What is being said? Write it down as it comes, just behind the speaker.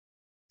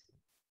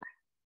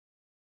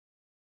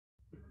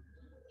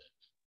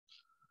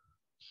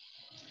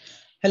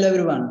Hello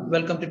everyone,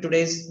 welcome to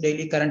today's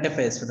daily current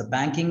affairs for the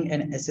banking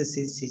and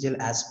SSC CGL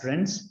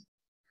aspirants.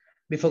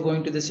 Before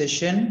going to the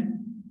session,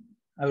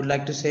 I would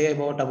like to say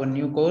about our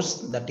new course,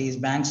 that is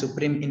Bank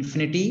Supreme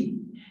Infinity,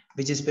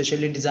 which is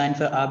specially designed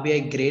for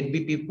RBI Grade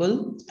B people,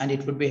 and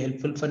it would be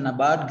helpful for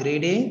NABARD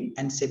Grade A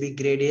and SEBI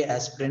Grade A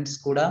aspirants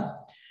kuda.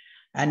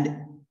 And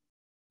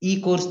ఈ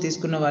course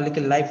తీసుకున్న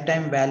వాళ్ళకి life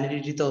time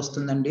వ్యాలిడిటీతో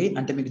వస్తుందండి.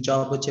 అంటే మీకు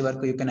job వచ్చే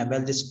వరకు you can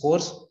avail this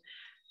course.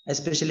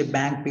 Especially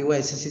bank PO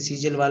SSC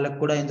CGL వాళ్ళకి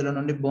కూడా ఇందులో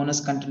నుండి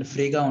బోనస్ కంటెంట్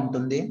ఫ్రీగా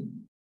ఉంటుంది.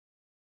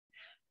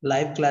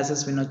 లైవ్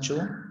క్లాసెస్ వినొచ్చు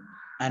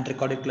అండ్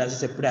రికార్డెడ్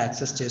క్లాసెస్ ఎప్పుడూ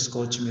యాక్సెస్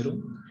చేసుకోవచ్చు మీరు.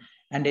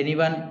 And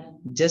anyone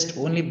just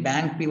only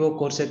bank PO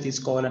కోర్సే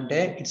తీసుకోవాలంటే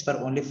it's for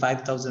only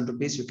 5,000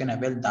 rupees. You can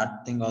avail that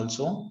thing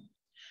also.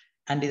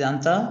 And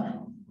ఇదంతా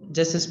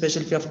just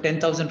special fee of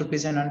 10,000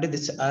 rupees అంటే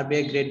this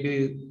RBI grade B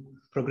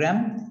program.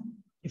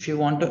 If you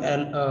want to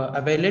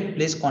avail it,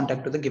 please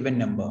contact to the given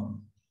number.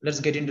 Let's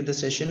get into the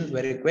session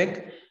very quick.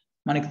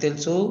 Manaki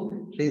telusu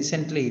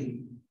recently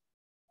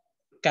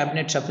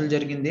cabinet shuffle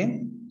jarigindi.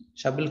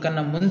 Shuffle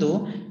kanna mundu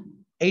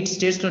 8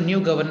 states lo new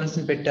governors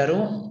ni pettaru,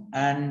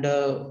 and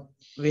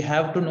we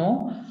have to know,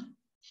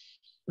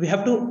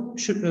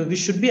 we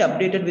should be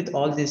updated with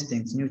all these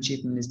things, new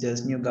chief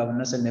ministers, new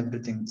governors and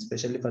everything,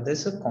 especially for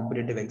this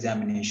competitive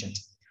examinations.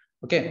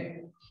 Okay,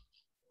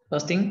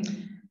 first thing,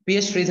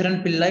 PS Sridharan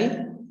Pillai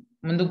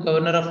ముందు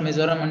governor of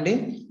Mizoram అండి,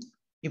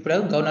 ఇప్పుడు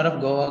governor of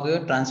గోవాగా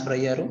transfer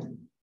అయ్యారు.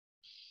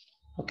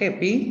 Okay,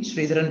 P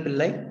Sridharan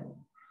Pillai.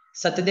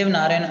 Satyadev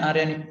Narayana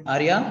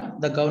Arya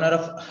the governor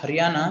of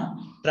Haryana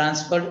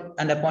transferred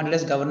and appointed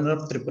as governor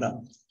of Tripura.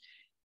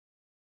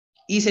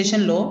 ఈ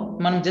session లో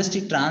మనం just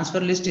ఈ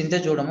transfer list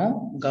ఇంతే చూడము.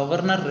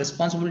 గవర్నర్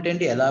రెస్పాన్సిబిలిటీ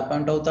ఏంటి, ఎలా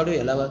అపాయింట్ అవుతాడు,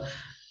 ఎలా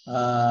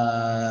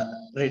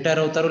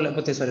రిటైర్ అవుతారు,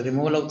 లేకపోతే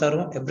రిమూవల్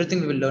అవుతారు,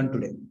 everything will learn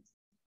today.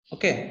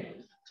 Okay,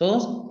 so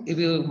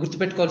ఇవి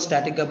గుర్తుపెట్టుకోవాలి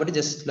స్టాటిక్ కాబట్టి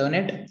just learn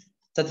it.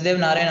 Satyadev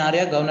Narayana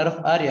Arya governor of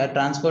Arya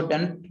transferred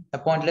and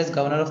appointed as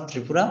governor of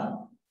Tripura.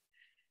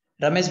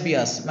 Ramesh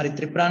Beas, మరి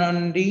త్రిపుర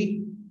నుండి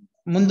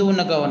ముందు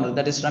ఉన్న governor,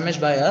 that is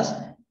Ramesh bias,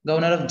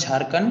 governor of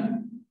Jharkhand.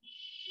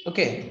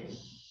 Okay,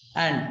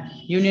 and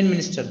union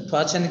minister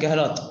Thawarchand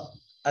Gehlot,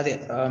 అదే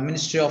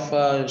ministry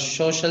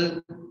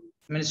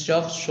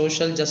of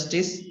social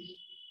justice.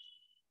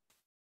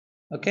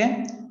 Okay,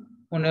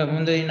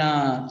 ముందు ఈయన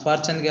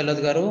థావర్చంద్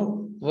గెహ్లోట్ గారు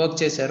వర్క్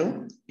చేశారు,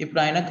 ఇప్పుడు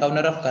ఆయన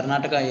గవర్నర్ ఆఫ్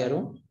కర్ణాటక అయ్యారు.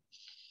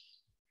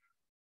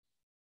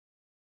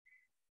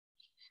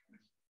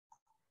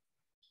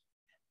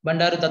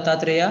 Bandaru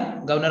Dattatreya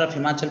governor of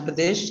Himachal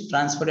Pradesh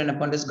transferred and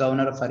appointed as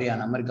governor of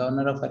Haryana. మరి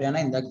గవర్నర్ ఆఫ్ హర్యానా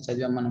ఇందాక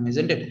చదివాం మనం,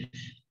 ఇజంట్ ఇట్?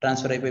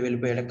 ట్రాన్స్ఫర్ అయిపోయి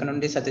వెళ్ళిపోయాడు. ఎక్కడ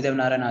నుండి? సత్యదేవ్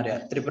నారాయణ ఆర్య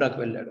త్రిపురకు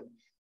వెళ్ళాడు.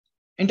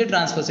 ఇంటి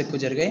ట్రాన్స్ఫర్స్ ఎక్కువ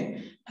జరిగాయి.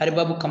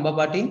 హరిబాబు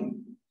కంబాపాటి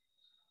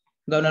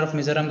గవర్నర్ ఆఫ్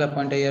మిజోరాంగా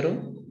అపాయింట్ అయ్యారు.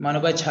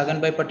 మనుభాయ్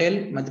ఛాగన్భాయ్ Patel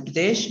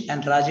Madhya Pradesh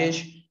and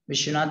Rajesh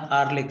Vishwanath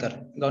Arlekar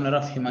governor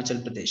of Himachal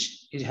Pradesh.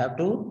 You have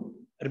to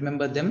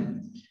remember them,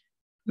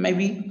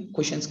 maybe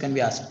questions can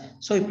be asked.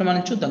 So ఇప్పుడు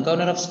మనం చూద్దాం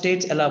గవర్నర్ ఆఫ్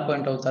స్టేట్స్ ఎలా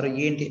అపాయింట్ అవుతారు,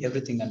 ఏంటి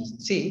ఎవ్రీథింగ్ అని.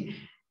 సి,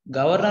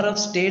 గవర్నర్ ఆఫ్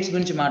స్టేట్స్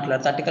గురించి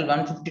మాట్లాడితే ఆర్టికల్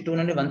 152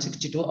 నుండి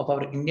 162 ఆఫ్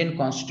అవర్ ఇండియన్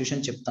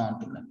కాన్స్టిట్యూషన్ చెప్తా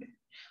ఉంటుందండి.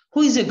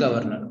 Who is a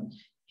governor?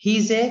 He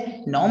is a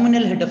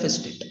nominal head of a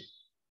state.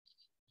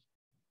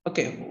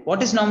 Okay,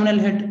 what is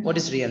nominal head,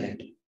 what is real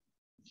head?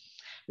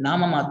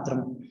 నామమాత్రం.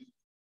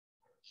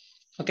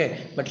 Okay,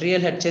 but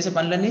real head చేసే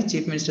పనులన్నీ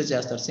chief minister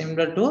చేస్తారు,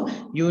 similar to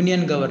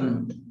union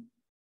government.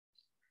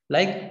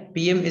 Like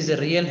PM is the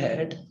real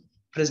head,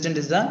 president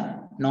is the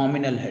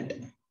nominal head.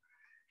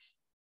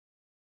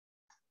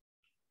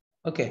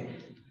 Okay,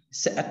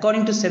 so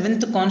according to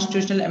 7th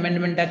Constitutional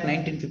Amendment Act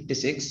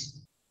 1956,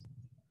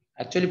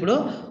 actually ఇప్పుడు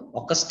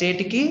ఒక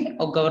state కి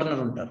ఒక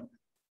governor ఉంటారు.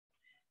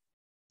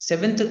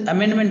 7th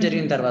amendment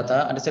జరిగిన తర్వాత,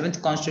 అంటే 7th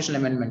కాన్స్టిట్యూషనల్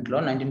అమెండ్మెంట్ లో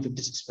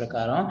 1956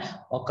 ప్రకారం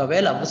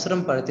ఒకవేళ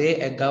అవసరం పడితే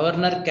ఎ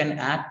governor can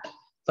act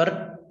for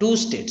 2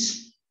 states.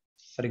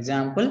 For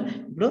example,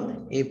 ఇప్పుడు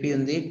ఏపీ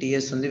ఉంది,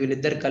 టిఎస్ ఉంది,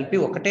 వీళ్ళిద్దరు కలిపి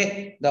ఒకటే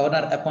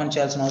గవర్నర్ అపాయింట్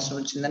చేయాల్సిన అవసరం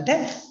వచ్చిందంటే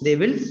they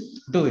will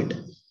do it.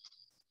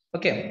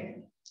 Okay,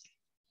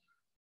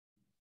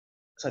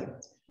 sorry,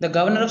 the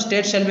governor of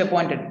state shall be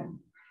appointed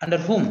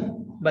under whom?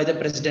 By the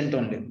president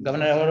only.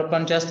 Governor ఎవరు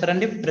అపాయింట్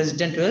చేస్తారండి?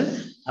 President will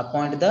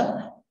appoint the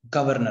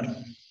governor.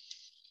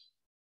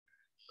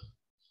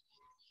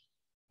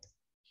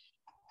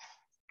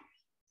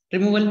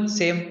 Removal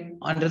same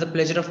under the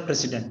pleasure of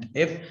president.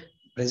 If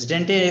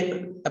ప్రెసిడెంటే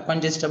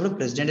appoint చేసేటప్పుడు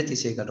ప్రెసిడెంటే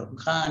తీసేయగలరు,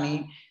 కానీ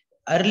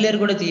earlier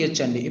కూడా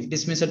తీయొచ్చండి. If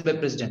dismissal by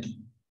president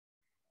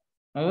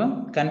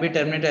can be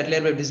terminated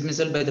earlier by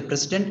dismissal by the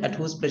president at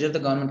whose pleasure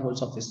the government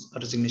holds office,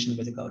 or resignation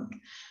by the government.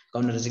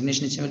 Governor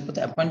resignation ఇచ్చి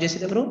వెళ్ళిపోతే appoint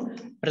చేసేది ఎవరు?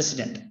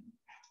 President.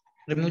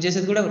 Remove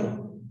చేసేది కూడా ఎవరు?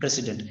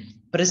 President.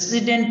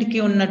 President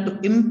కి ఉన్నట్టు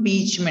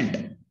impeachment.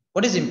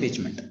 What is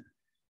impeachment?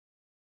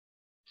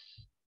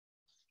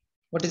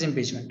 What is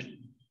impeachment?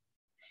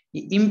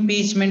 ఈ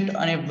ఇంపీచ్మెంట్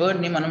అనే వర్డ్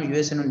ని మనం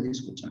యుఎస్ఏ నుండి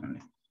తీసుకొచ్చామండి.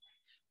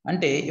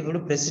 అంటే ఇప్పుడు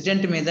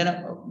ప్రెసిడెంట్ మీద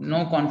నో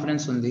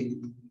కాన్ఫిడెన్స్ ఉంది,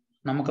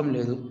 నమ్మకం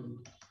లేదు,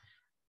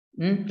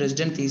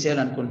 ప్రెసిడెంట్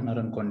తీసేయాలనుకుంటున్నారు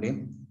అనుకోండి,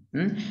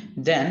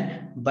 then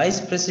vice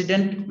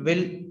president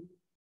will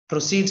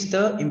proceeds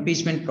the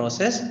impeachment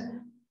process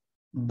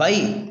by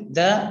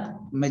the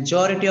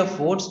majority of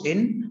votes in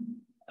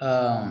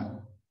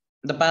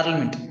the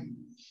parliament.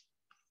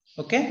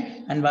 Okay,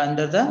 and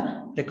under the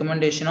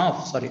recommendation of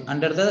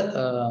under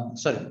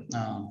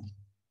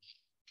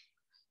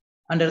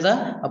the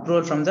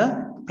approval from the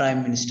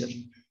prime minister.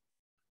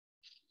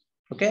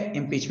 Okay,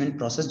 impeachment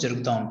process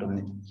జరుగుతూ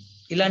ఉంటుంది.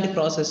 ఇలాంటి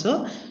process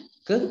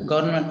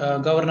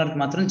governor కి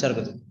మాత్రం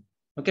జరగదు.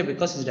 Okay,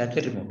 because it's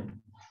directly removed.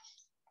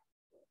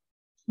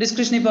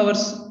 Discretionary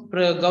powers,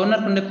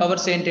 governor ఉండే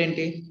powers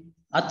ఏంటేంటి?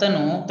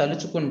 అతను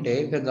తలుచుకుంటే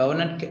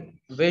governor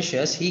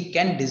wishes he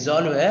can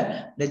dissolve a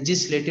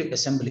legislative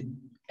assembly,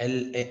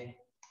 LA,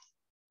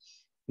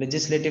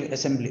 legislative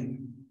assembly.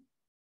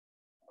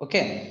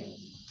 Okay,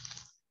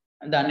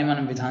 దాన్ని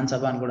మనం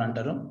విధానసభ అని కూడా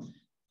అంటారు.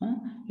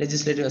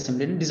 లెజిస్లేటివ్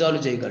అసెంబ్లీని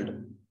డిజాల్వ్ చేయగలడు.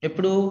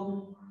 ఎప్పుడు?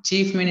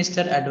 చీఫ్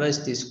మినిస్టర్ అడ్వైస్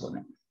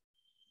తీసుకొని.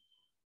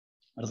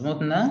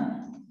 అర్థమవుతుందా?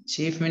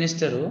 Chief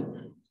minister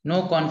no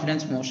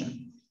confidence motion,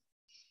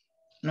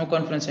 no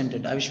confidence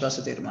ఏంటంటే అవిశ్వాస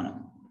తీర్మానం,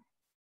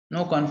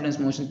 నో కాన్ఫిడెన్స్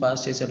మోషన్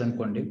పాస్ చేశాడు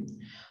అనుకోండి,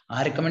 ఆ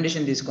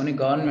రికమెండేషన్ తీసుకొని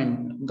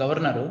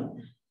గవర్నరు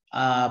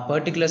ఆ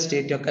పర్టికులర్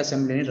స్టేట్ యొక్క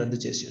అసెంబ్లీని రద్దు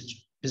చేసేయచ్చు,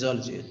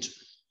 డిజాల్వ్ చేయొచ్చు.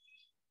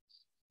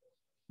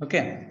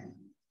 ఓకే,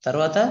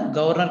 తర్వాత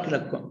గవర్నర్కి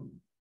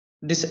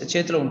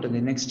చేతిలో ఉంటుంది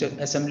నెక్స్ట్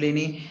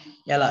అసెంబ్లీని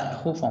ఎలా,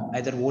 who form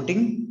either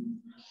voting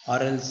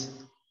or else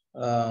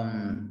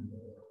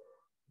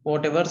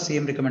what ever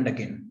CM recommend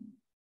again.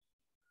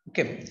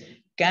 Okay,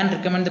 can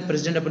recommend the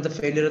president about the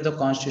failure of the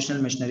constitutional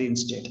machinery in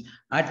state.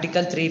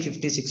 Article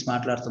 356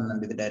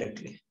 మాట్లాడుతుందండి ఇది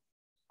డైరెక్ట్లీ.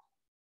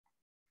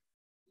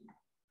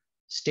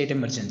 స్టేట్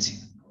ఎమర్జెన్సీ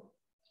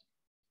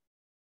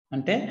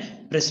అంటే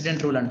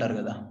president rule అంటారు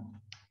కదా,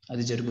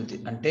 అది జరుగుద్ది.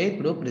 అంటే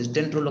ఇప్పుడు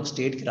president rule ఒక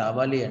state కి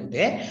రావాలి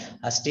అంటే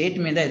ఆ స్టేట్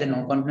మీద ఏదో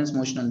నో కాన్ఫిడెన్స్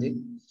మోషన్ ఉంది,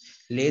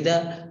 లేదా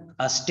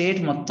ఆ స్టేట్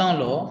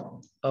మొత్తంలో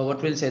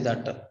వాట్ విల్ సే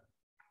దట్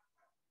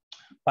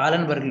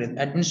పాలన బరగలేదు,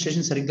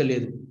 అడ్మినిస్ట్రేషన్ సరిగ్గా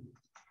లేదు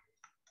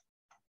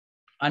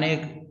అనే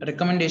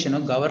రికమెండేషన్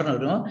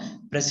గవర్నర్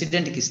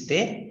ప్రెసిడెంట్కి ఇస్తే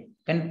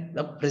కానీ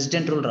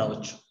ప్రెసిడెంట్ రూల్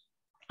రావచ్చు,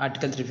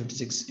 ఆర్టికల్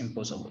 356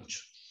 ఇంపోజ్ అవ్వచ్చు.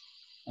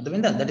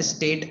 అర్థమైందా? That is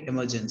state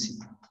emergency.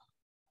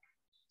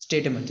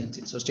 State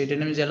emergency. So state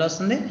emergency ఎలా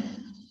వస్తుంది?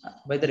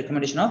 By the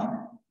recommendation of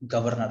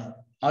governor,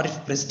 or if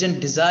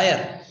president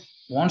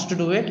wants to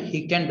do it, he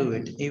can do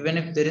it even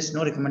if there is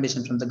no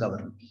recommendation from the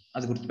governor.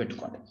 అది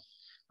గుర్తుపెట్టుకోండి.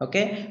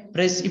 Okay,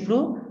 ఇప్పుడు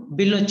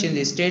bill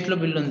వచ్చింది, state లో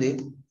bill ఉంది.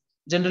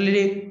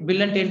 Generally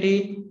bill అంటే ఏంటి?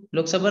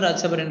 లోక్సభ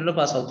రాజ్యసభ రెండులో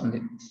pass అవుతుంది,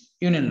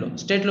 యూనియన్ లో.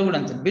 స్టేట్ లో కూడా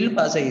అంతే. బిల్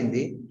పాస్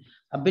అయ్యింది,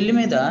 ఆ బిల్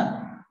మీద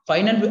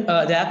ఫైనల్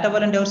అది యాక్ట్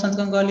అవ్వాలంటే ఎవరు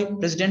సంతకం కావాలి?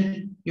 ప్రెసిడెంట్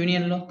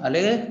యూనియన్ లో,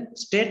 అలాగే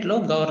స్టేట్ లో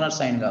గవర్నర్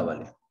సైన్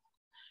కావాలి.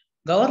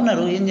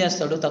 గవర్నర్ ఏం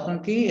చేస్తాడు?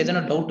 తనకి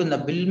ఏదైనా డౌట్ ఉందా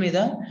బిల్ మీద,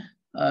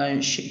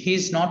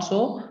 he's not so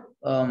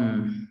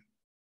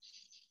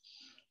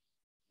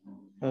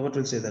what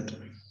will say that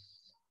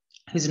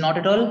he's not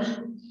at all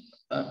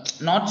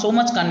not so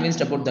much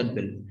convinced about that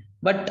bill,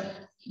 but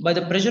by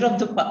the pressure of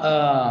the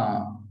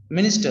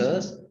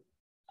ministers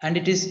and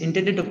it is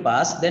intended to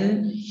pass, then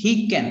he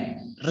can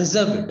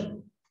reserve it.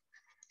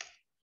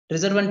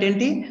 Reserve అంటే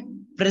ఏంటి?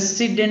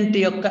 President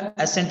యొక్క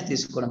assigned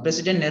తీసుకోవడం,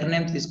 president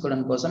నిర్ణయం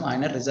తీసుకోవడం కోసం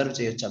ఆయన reserve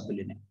చేయొచ్చు ఆ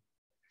బిల్లుని.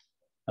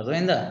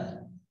 అర్థమైందా?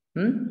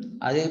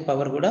 అదే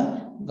పవర్ కూడా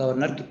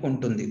గవర్నర్ కి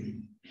ఉంటుంది.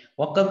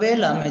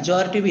 ఒకవేళ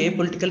మెజారిటీ ఏ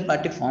పొలిటికల్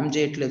పార్టీ ఫామ్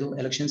చేయట్లేదు,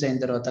 ఎలక్షన్స్ అయిన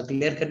తర్వాత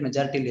క్లియర్ కట్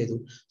మెజారిటీ లేదు,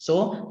 so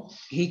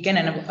he can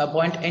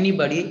appoint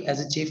anybody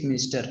as a chief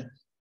minister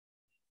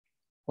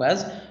who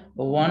has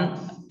won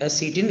a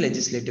seat in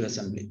legislative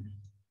assembly.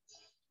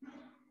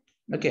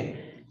 Okay,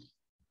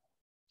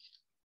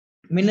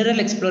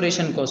 mineral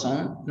exploration కోసం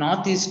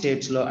నార్త్ ఈస్ట్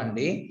స్టేట్స్ లో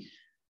అండి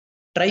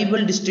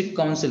tribal district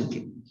council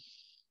కి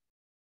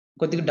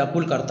కొద్దిగా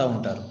డబ్బులు కడతా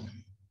ఉంటారు.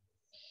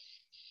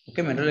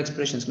 Okay, mineral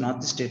explorations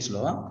north east states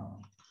లో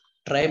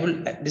tribal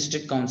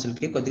district council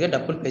కి కొద్దిగా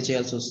డబ్బులు పే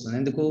చేయాల్సి వస్తుంది.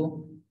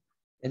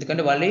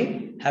 ఎందుకంటే వాళ్ళ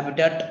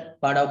హ్యాబిటాట్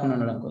పాడవకుండా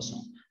ఉండడం కోసం.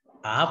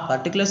 ఆ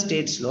పర్టికులర్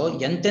స్టేట్స్ లో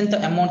ఎంతెంత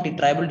అమౌంట్ ఈ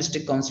ట్రైబల్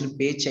డిస్ట్రిక్ట్ కౌన్సిల్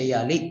పే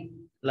చేయాలి,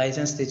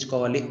 లైసెన్స్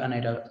తెచ్చుకోవాలి అనే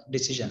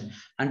డిసిషన్,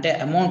 అంటే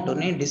అమౌంట్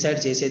ని డిసైడ్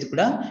చేసేది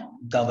కూడా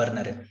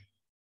గవర్నరే.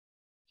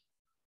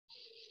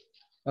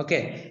 ఓకే,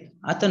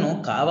 అతను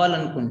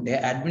కావాలనుకుంటే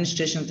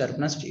అడ్మినిస్ట్రేషన్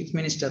తరఫున చీఫ్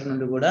మినిస్టర్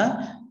నుండి కూడా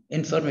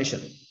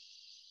ఇన్ఫర్మేషన్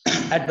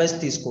అడ్వైస్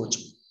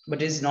తీసుకోవచ్చు,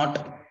 but is not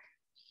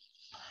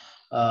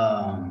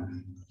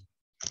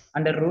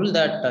under rule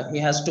that he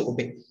has to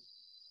obey.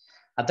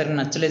 అతనికి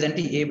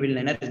నచ్చలేదంటే ఏ బిల్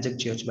అయినా రిజెక్ట్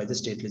చేయొచ్చు by the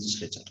state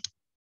legislature.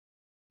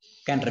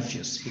 Can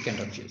refuse, he can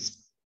refuse.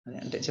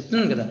 అంటే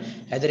చెప్తున్నాను కదా,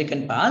 either he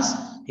can pass,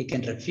 he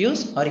can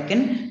refuse, or he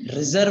can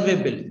reserve A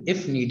bill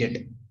if needed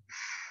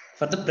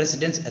for the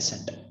presidents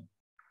assigned.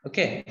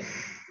 Okay,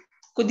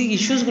 కొద్దిగా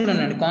issues కూడా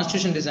ఉన్నాయండి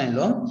constitution design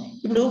లో.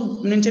 ఇప్పుడు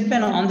నేను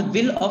చెప్పాను, on the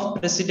will of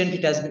president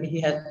it has been,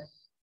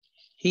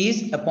 he is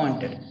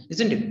appointed,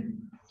 isn't it?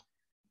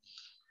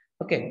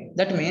 Okay,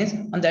 that means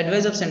on the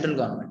advice of central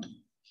government.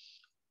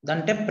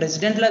 అంటే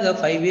president లాగా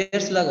 5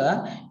 years లాగా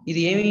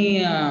ఇది ఏమి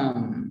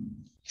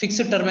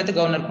ఫిక్స్డ్ టర్మ్ అయితే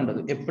గవర్నర్కి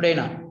ఉండదు,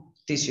 ఎప్పుడైనా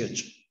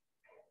తీసేయచ్చు.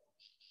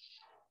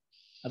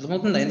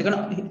 అర్థమవుతుందా? ఎందుకంటే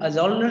as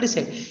already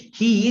said,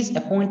 he is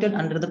appointed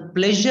under the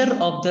pleasure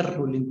of the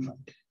ruling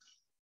party.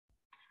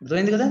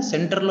 అర్థమైంది కదా?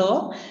 సెంటర్లో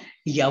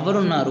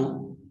ఎవరున్నారు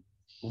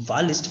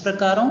వాళ్ళ లిస్ట్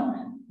ప్రకారం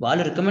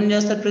వాళ్ళు రికమెండ్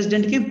చేస్తారు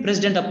ప్రెసిడెంట్కి,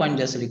 ప్రెసిడెంట్ అపాయింట్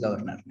చేస్తారు ఈ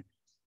గవర్నర్ని.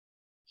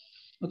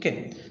 ఓకే,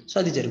 సో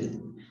అది జరుగుతుంది.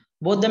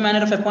 Both the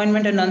manner of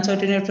appointment and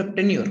uncertainty of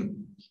tenure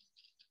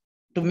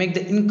to make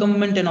the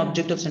incumbent and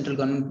object of central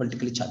government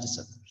politically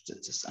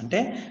charges. అంటే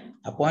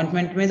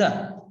అపాయింట్మెంట్ మీద,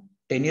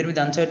 టెన్యూర్ మీద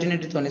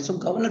అన్సర్టెనిటీతోనే. సో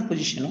గవర్నర్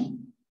పొజిషను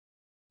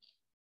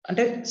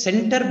అంటే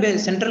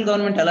సెంట్రల్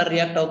గవర్నమెంట్ ఎలా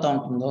react అవుతూ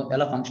ఉంటుందో,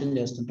 ఎలా ఫంక్షన్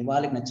చేస్తుందో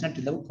వాళ్ళకి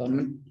నచ్చినట్టు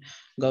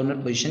గవర్నర్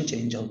పొజిషన్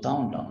చేంజ్ అవుతూ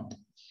ఉంటా ఉంటుంది.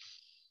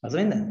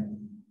 అర్థమైందా?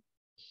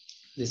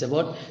 This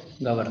about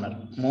governor.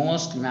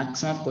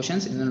 maximum of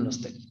questions ఇందులో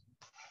వస్తాయి.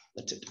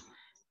 That's it.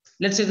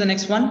 Let's see the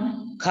next one.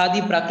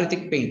 Khadi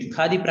Prakritic paint.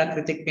 Khadi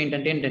Prakritic paint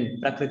అంటే ఏంటంటే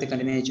ప్రాకృతిక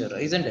అంటే nature,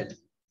 isn't it?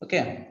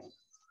 Okay.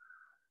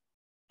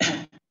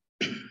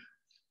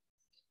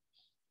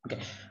 Okay.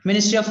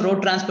 Ministry of Road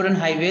Transport and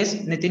Highways,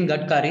 Nitin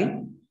Gadkari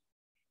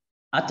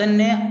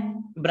అతన్నే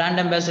brand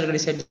ambassador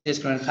decide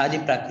చేసుకున్నాడు. ఖాదీ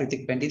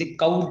ప్రాకృతిక్ paint. ఇది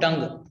cow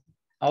dung,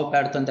 ఆవు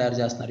పేడతో తయారు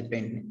చేస్తున్నారు ఈ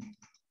పెయింట్ ని.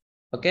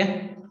 ఓకే,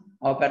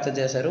 ఆవు పేడతో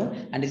చేశారు.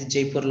 అండ్ ఇది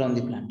జైపూర్ లో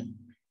ఉంది ప్లాంట్.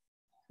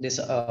 దిస్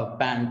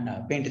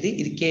పెయింట్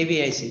ఇది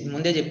కేవీఐసి.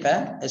 ముందే చెప్పా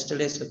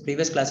ఎస్టర్డేస్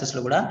ప్రీవియస్ క్లాసెస్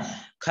లో కూడా,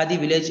 khadi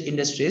village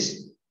industries.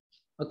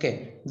 Okay,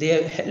 they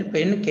help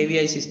in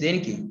కేవీఐసిస్.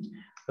 దేనికి?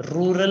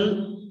 రూరల్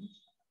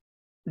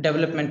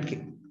డెవలప్మెంట్ కి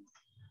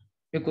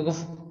ఎక్కువగా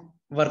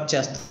వర్క్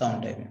చేస్తూ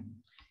ఉంటాయి.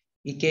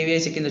 ఈ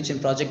కేవీఐసి కింద వచ్చిన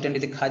ప్రాజెక్ట్ అండి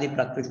ఇది ఖాదీ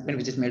ప్రాకృతిక్ paint,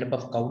 which is made up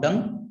of cow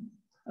dung.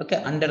 Okay,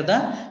 under the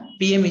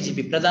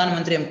PMEGP, Pradhan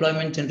Mantri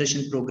employment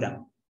generation programme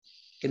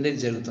కింద ఇది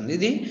జరుగుతుంది.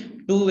 ఇది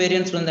 2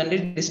 వేరియంట్స్ ఉందండి.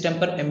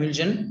 డిస్టెంపర్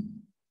ఎమ్యూల్జన్.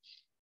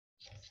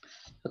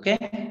 ఓకే,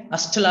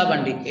 అష్టలాబ్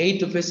అండి.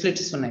 8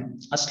 ఫెసిలిటీస్ ఉన్నాయి.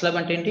 అష్టలాబ్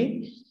అంటే ఏంటి?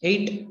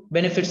 8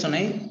 బెనిఫిట్స్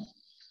ఉన్నాయి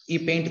ఈ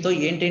పెయింట్ తో.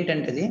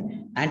 ఏంటంటే అది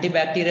యాంటీ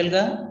బ్యాక్టీరియల్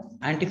గా,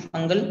 anti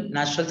fungal,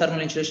 natural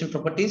thermal insulation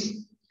properties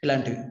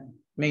ఇలాంటివి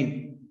మెయిన్.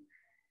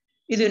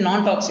 ఇది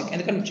నాన్ టాక్సిక్,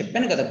 ఎందుకంటే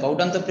చెప్పాను కదా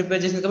కౌడంతో ప్రిపేర్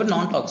చేసింది కాబట్టి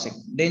నాన్ టాక్సిక్.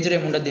 డేంజర్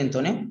ఏమి ఉండదు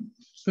దీంతోనే.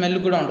 స్మెల్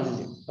కూడా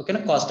ఉంటుంది.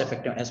 ఓకేనా? Cost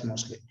effective as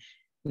mostly.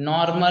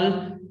 Normal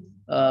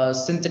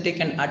synthetic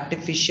and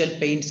artificial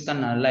paints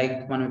కన్నా, లైక్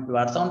మనం ఇప్పుడు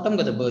వాడుతూ ఉంటాం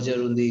కదా,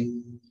 బర్జర్ ఉంది,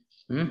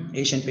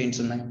 ఏషియన్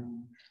పెయింట్స్ ఉన్నాయి,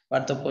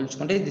 వాటితో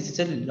పోల్చుకుంటే this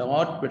is a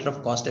lot better of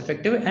cost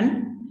effective and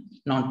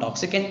non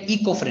toxic and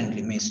eco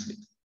friendly mostly.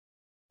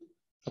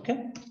 Okay,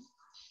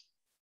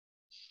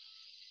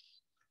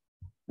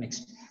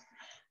 next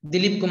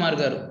Dilip Kumar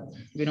గారు.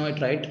 We know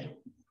it right,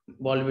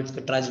 Bollywood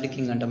tragedy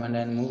king అంటామండి.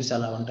 ఆయన మూవీస్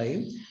అలా ఉంటాయి.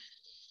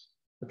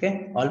 ఓకే,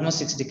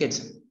 ఆల్మోస్ట్ 6 decades,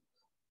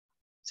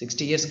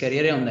 60 years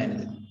కెరియరే ఉంది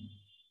ఆయనది.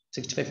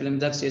 65 ఫిల్మ్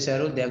దాకా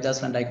చేశారు. దేవదాస్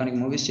లాంటి ఐకానిక్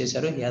మూవీస్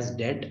చేశారు. He has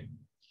dead,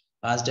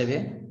 passed away.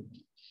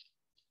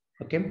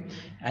 Okay,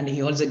 and he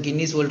holds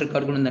Guinness world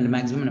record కూడా ఉందండి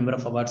మాక్సిమం నెంబర్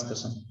ఆఫ్ అవార్డ్స్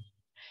కోసం.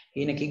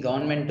 ఈయనకి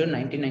గవర్నమెంట్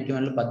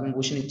 1991లో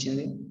పద్మభూషణ్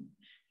ఇచ్చింది.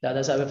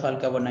 దాదాసాహెబ్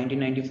ఫాల్కే అవార్డు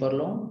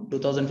 1994లో,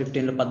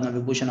 2015లో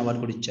పద్మవిభూషణ్ అవార్డు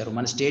కూడా ఇచ్చారు.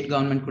 మన స్టేట్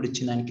గవర్నమెంట్ కూడా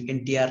ఇచ్చింది ఆయనకి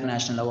NTR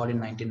national award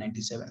in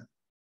 1997.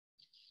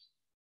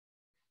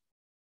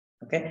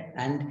 Okay,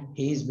 and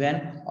he is been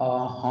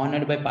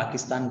honored by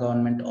Pakistan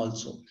government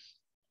also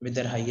with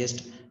their highest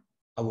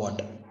award.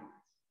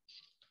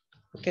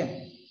 Okay,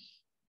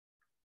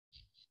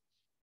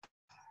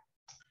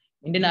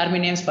 Indian Army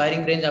names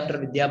firing range after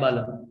Vidya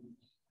Balan.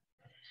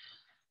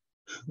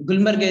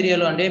 Gulmarg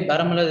ఏరియాలో అంటే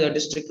Baramulla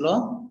district లో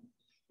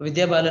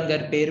విద్యా బాలన్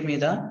గారి పేరు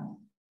మీద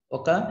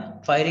ఒక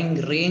ఫైరింగ్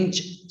రేంజ్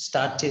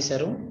స్టార్ట్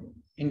చేశారు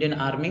Indian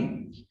army,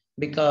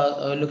 because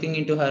looking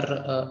in to her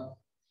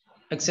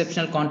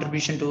exceptional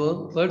contribution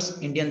towards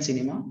Indian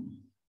cinema.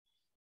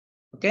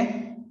 Okay,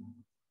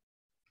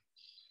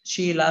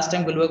 she lost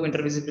time Gulbarg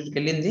winter విజిట్కి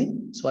వెళ్ళింది.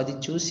 సో అది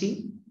చూసి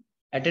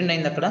అటెండ్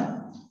అయింది అక్కడ.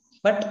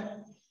 బట్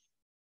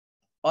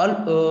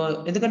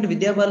ఎందుకంటే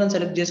విద్యా బాలన్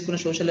సెలెక్ట్ చేసుకున్న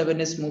social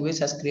awareness movies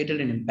has created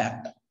an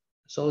impact.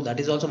 So that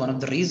is also one of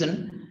the reason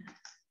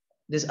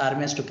this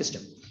army has took a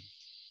step.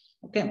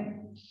 Okay,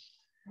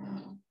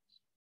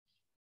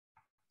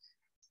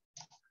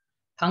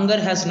 hunger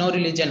has no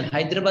religion.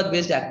 Hyderabad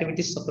based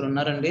activities ఒకరు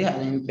ఉన్నారండి,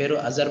 ఆయన పేరు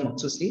అజర్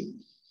మక్సూసి.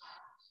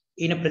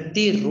 ఈయన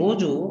ప్రతి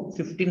రోజు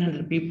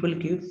 1500 people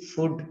కి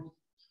food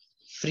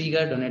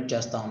ఫ్రీగా donate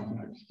చేస్తా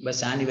ఉంటున్నాడు బై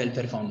శాండీ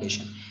వెల్ఫేర్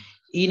ఫౌండేషన్.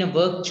 ఈయన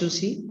వర్క్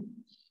చూసి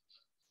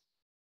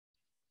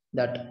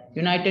that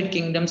United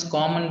Kingdom's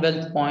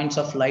Commonwealth Points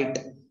of Light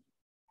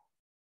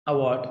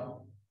Award,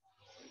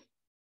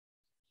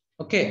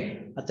 okay,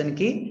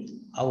 అతనికి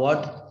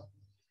అవార్డ్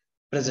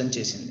ప్రెజెంట్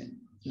చేసింది.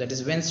 That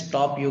is Wins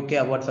Top UK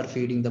Award for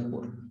Feeding the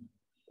Poor.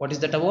 What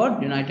is that award?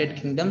 United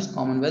Kingdom's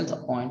Commonwealth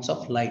Points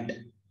of Light.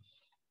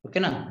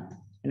 ఓకేనా?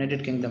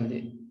 United Kingdom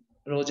the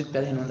రోజుకి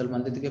 1500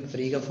 మందికి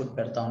ఫ్రీగా food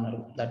పెడతా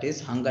ఉన్నారు. That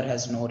is hunger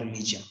has no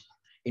religion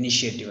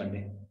initiative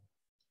అండి.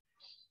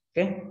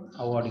 Okay,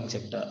 awarding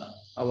sector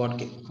award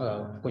కి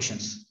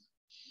questions.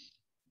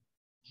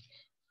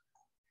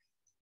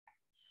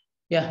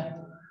 Yeah,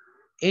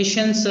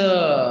 Asians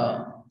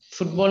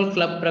football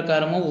club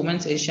ప్రకారము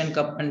women's Asian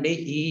cup అండి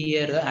ఈ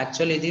ఇయర్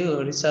యాక్చువల్ ఇది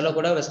ఒరిస్సాలో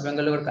కూడా వెస్ట్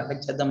బెంగాల్ కూడా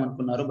కండక్ట్ చేద్దాం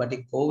అనుకున్నారు. బట్ ఈ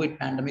కోవిడ్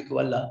పాండమిక్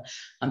వల్ల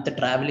అంత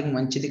ట్రావెలింగ్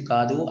మంచిది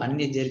కాదు,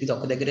 అన్ని జరిగితే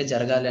ఒక దగ్గరే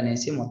జరగాలి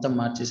అనేసి మొత్తం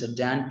మార్చేశారు.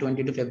 Jan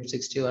 20 to Feb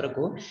 60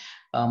 వరకు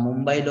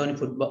ముంబైలోని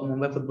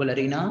Mumbai football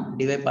Arena,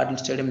 DY Patil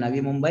stadium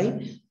నవీ ముంబై,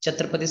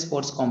 ఛత్రపతి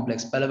స్పోర్ట్స్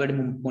కాంప్లెక్స్ పలవేడి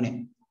పుణె,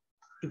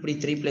 ఇప్పుడు ఈ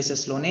 3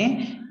 places లోనే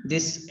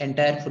this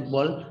entire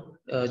football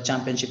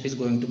championship is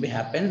going to be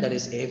happen, that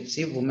is AFC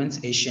Women's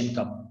Asian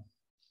Cup.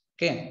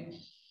 Okay.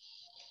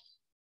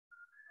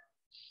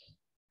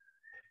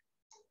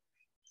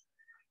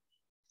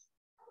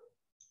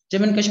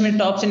 Jammu and Kashmir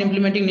tops in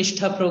implementing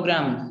Nishtha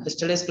program.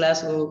 Yesterday's class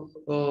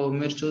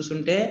meer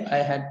chusunte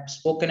I had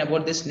spoken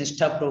about this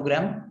Nishtha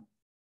program.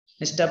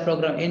 Nishtha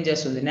program em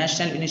chestundi,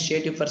 National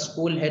Initiative for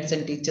School Heads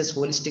and Teachers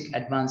Holistic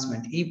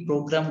Advancement. Ee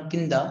program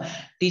kinda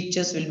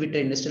teachers will be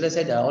trained. Yesterday I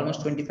said almost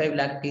 25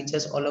 lakh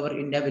teachers all over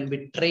India will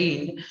be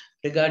trained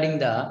regarding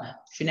the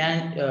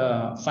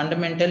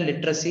fundamental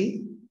literacy,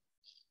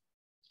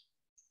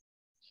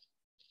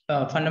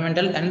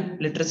 fundamental and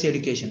literacy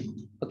education.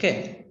 Okay,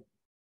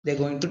 they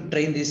are going to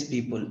train these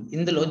people.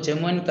 ఇందులో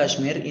Jammu and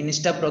Kashmir ఈ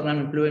నిష్ఠా program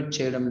implement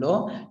చేయడంలో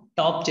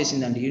top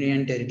చేసిందండి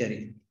union territory.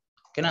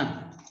 ఓకేనా,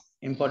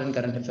 important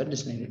current affair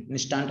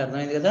నిష్ఠా అంటే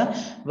అర్థమైంది కదా,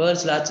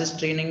 world's largest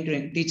training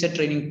teacher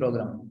training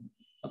programme.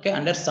 Okay,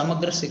 under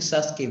సమగ్ర శిక్షా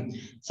స్కీమ్.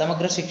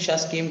 సమగ్ర శిక్షా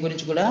స్కీమ్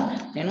గురించి కూడా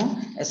నేను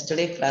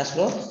ఎస్టర్డే క్లాస్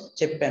లో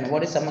చెప్పాను.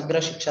 వాట్ ఇస్ సమగ్ర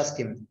శిక్షా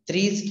స్కీమ్?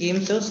 3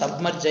 schemes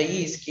సబ్మర్జ్ అయ్యి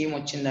ఈ స్కీమ్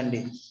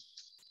వచ్చిందండి.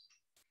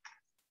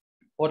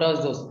 What are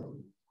those?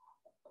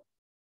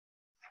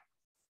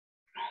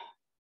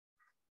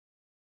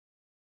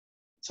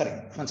 Sorry,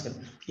 once again.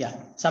 Yeah,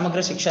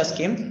 Samagra Shiksha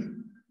scheme.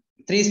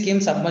 3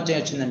 schemes submerge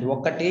వచ్చిందండి.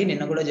 ఒకటి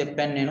నిన్న కూడా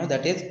చెప్పాను నేను,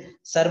 దట్ ఈస్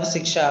సర్వ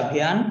శిక్ష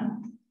అభియాన్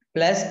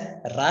ప్లస్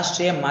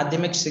రాష్ట్రీయ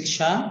మాధ్యమిక శిక్ష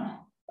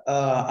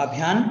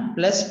అభియాన్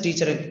ప్లస్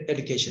టీచర్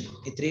ఎడ్యుకేషన్.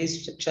 ఈ 3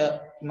 శిక్ష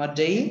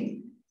మర్జ్ అయ్యి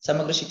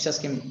సమగ్ర శిక్ష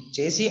స్కీమ్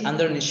చేసి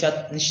అందులో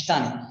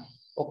నిష్ఠాని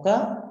ఒక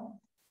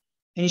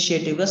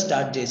ఇనిషియేటివ్ గా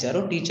స్టార్ట్ చేశారు.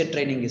 టీచర్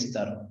ట్రైనింగ్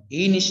ఇస్తారు.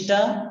 ఈ నిష్ఠ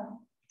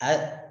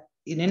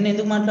నిన్న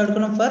ఎందుకు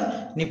మాట్లాడుకున్నాం? For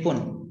Nipun,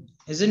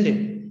 isn't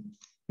it?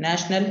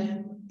 National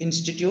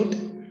institute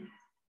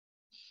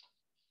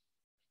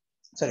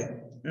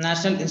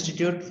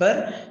for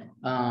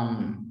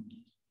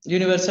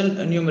universal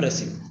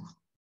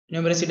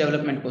numeracy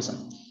development కోసం.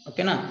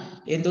 ఓకేనా,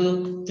 ఎందుకు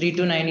 3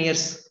 to 9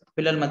 years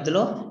పిల్లల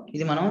మధ్యలో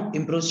ఇది మనం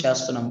ఇంప్రూవ్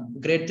చేస్తున్నాం.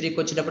 గ్రేడ్ 3కి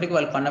వచ్చేటప్పటికి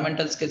వాళ్ళ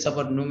fundamental skills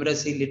about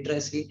numeracy,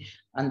 literacy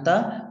అంతా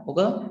ఒక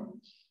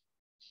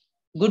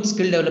గుడ్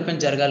స్కిల్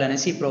డెవలప్మెంట్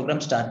జరగాలనేసి ఈ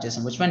ప్రోగ్రామ్ స్టార్ట్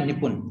చేసాం. Which mean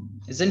Nipun,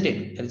 isn't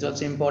it? It is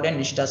also important.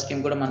 నిష్ఠా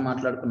scheme కూడా మనం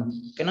మాట్లాడుకున్నాం.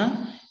 ఓకేనా,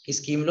 ఈ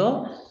స్కీమ్ లో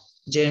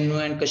Jammu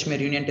and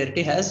Kashmir union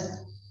territory has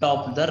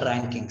top the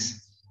rankings.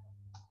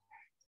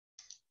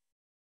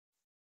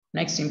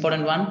 Next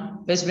important one,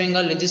 west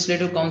Bengal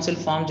legislative council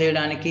form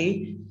చేయడానికి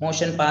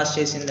మోషన్ పాస్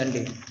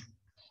చేసిందండి.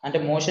 అంటే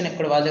మోషన్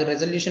ఇక్కడ వాళ్ళ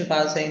రెజల్యూషన్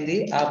పాస్ అయింది.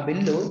 ఆ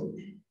బిల్లు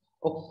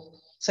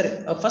సరే,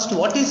 first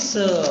what is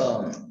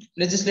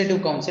legislative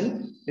council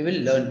we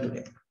will learn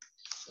today.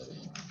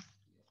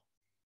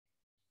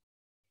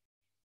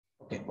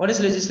 Okay, what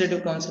is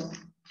legislative council?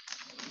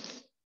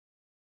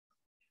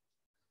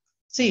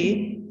 C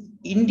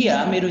India,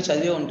 మీరు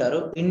చదివే ఉంటారు,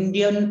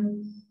 Indian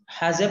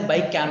has a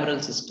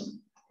bicameral system.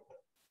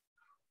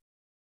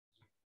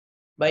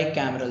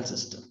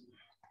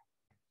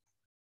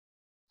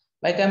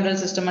 Bicameral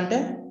system అంటే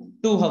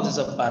 2 houses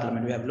of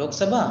parliament. We have Lok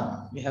Sabha,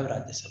 we have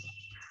Rajya Sabha.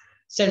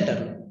 Center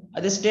లో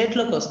అదే state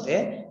లోకి వస్తే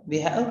we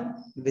have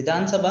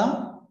Vidhan Sabha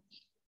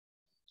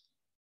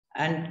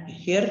and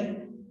here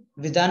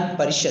Vidhan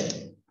Parishad.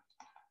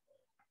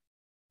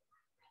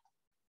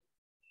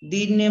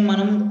 దీన్నే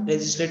మనం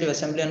లెజిస్లేటివ్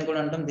అసెంబ్లీ అని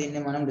కూడా అంటాం,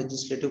 దీన్నే మనం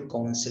లెజిస్లేటివ్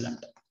కౌన్సిల్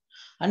అంటాం.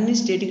 అన్ని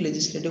స్టేట్కి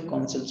లెజిస్లేటివ్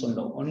కౌన్సిల్స్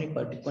ఉండవు, ఓన్లీ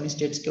కొన్ని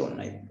స్టేట్స్కే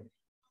ఉన్నాయి.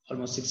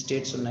 ఆల్మోస్ట్ 6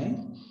 states ఉన్నాయి.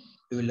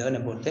 We will learn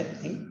about that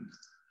thing.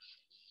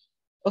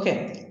 Okay,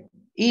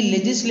 ఈ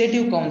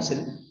లెజిస్లేటివ్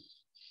కౌన్సిల్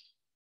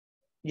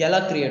ఎలా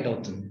క్రియేట్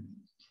అవుతుంది?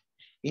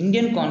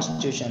 ఇండియన్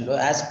కాన్స్టిట్యూషన్ లో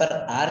as per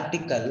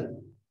article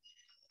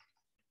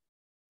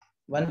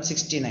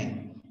 169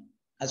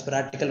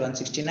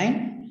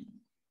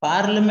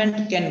 parliament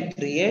can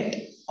create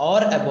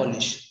are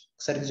abolish,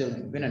 సరిగ్గా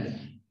చూడండి, వినండి,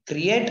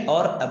 create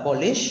are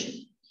abolish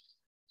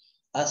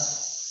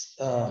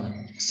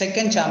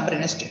second chamber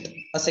in a state.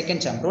 A second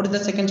chamber. What is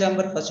the second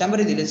chamber? First chamber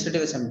is the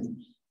legislative assembly.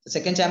 The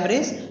second chamber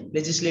is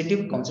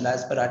legislative council.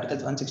 As per article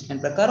 169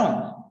 ప్రకారం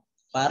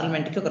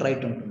parliament కి ఒక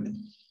right ఉంటుంది.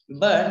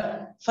 But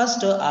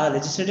first ఆ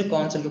legislative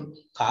council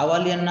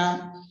కావాలి అన్నా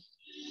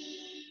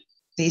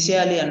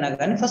తీసేయాలి అన్నా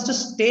కానీ ఫస్ట్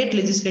స్టేట్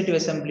లెజిస్లేటివ్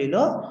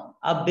అసెంబ్లీలో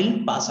ఆ బిల్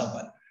పాస్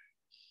అవ్వాలి.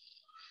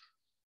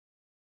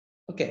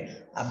 ఓకే,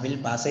 ఆ బిల్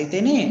పాస్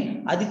అయితేనే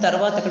అది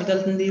తర్వాత ఎక్కడికి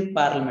వెళ్తుంది?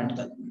 పార్లమెంట్కి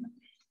వెళ్తుంది.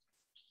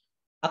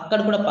 అక్కడ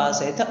కూడా పాస్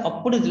అయితే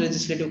అప్పుడు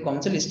లెజిస్లేటివ్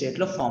కౌన్సిల్ ఈ స్టేట్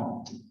లో ఫామ్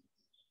అవుతుంది.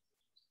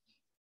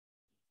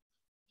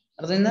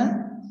 అర్థమైందా?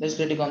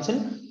 లెజిస్లేటివ్ కౌన్సిల్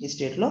ఈ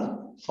స్టేట్ లో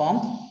ఫామ్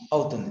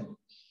అవుతుంది.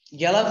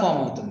 ఎలా ఫామ్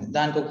అవుతుంది?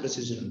 దానికి ఒక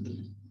ప్రొసీజర్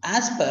ఉంటుంది.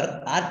 యాజ్ పర్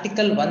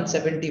ఆర్టికల్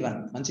 171,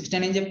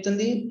 169 ఏం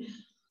చెప్తుంది?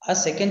 a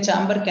second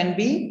chamber can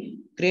be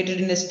created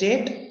in a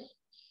state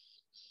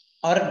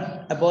or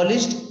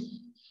abolished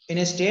in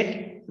a state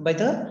by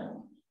the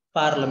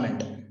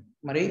parliament.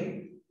 మరి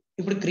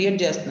ఇప్పుడు క్రియేట్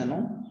చేస్తున్నాను,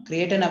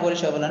 క్రియేట్ అండ్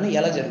అబాలిష్ అవ్వాలని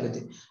ఎలా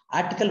జరుగుతుంది?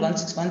 ఆర్టికల్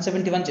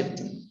 171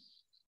 చెప్తుంది.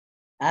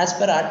 As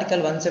per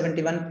article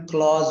 171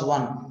 clause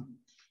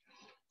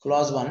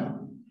 1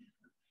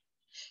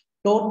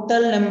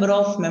 total number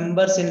of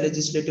members in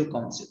legislative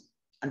council,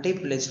 అంటే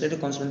ఇప్పుడు legislative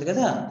council ఉంది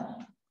కదా,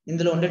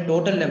 ఇందులో ఉండే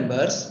total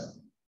members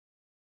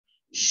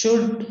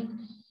should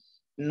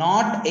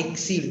not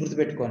exceed,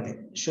 గుర్తుపెట్టుకోండి,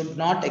 should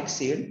not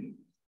exceed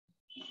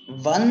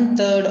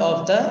 1/3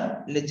 of the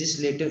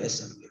legislative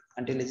assembly.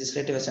 అంటే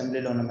లెజిస్లేటివ్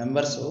అసెంబ్లీలో ఉన్న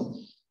మెంబర్స్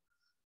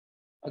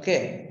ఓకే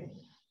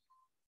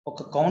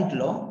ఒక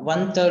కౌంట్లో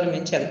 1/3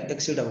 నుంచి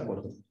ఎక్సీడ్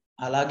అవ్వకూడదు.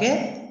 అలాగే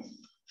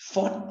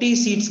 40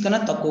 సీట్స్ కన్నా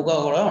తక్కువగా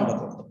కూడా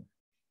ఉండకూడదు.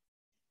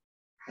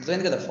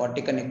 అర్థమైంది కదా?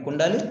 40 కన్నా ఎక్కువ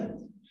ఉండాలి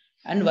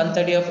అండ్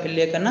 1/3 ఆఫ్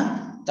ఎల్ఏ కన్నా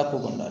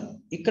తక్కువగా ఉండాలి.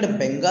 ఇక్కడ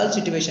బెంగాల్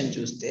సిచ్యువేషన్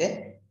చూస్తే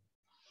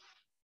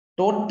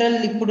టోటల్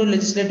ఇప్పుడు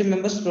లెజిస్లేటివ్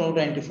మెంబర్స్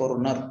 294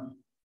 ఉన్నారు.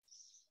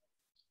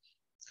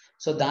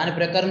 సో దాని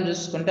ప్రకారం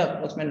చూసుకుంటే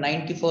approximate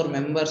 94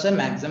 members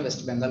maximum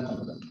west Bengal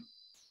కొంటారు.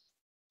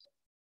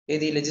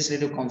 ఇది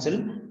లెజిస్లేటివ్ కౌన్సిల్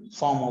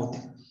ఫామ్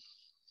అవుతుంది.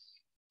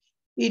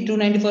 ఈ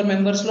 294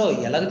 మెంబర్స్ లో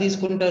ఎలాగ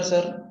తీసుకుంటారు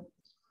సార్?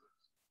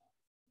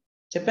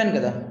 చెప్పాను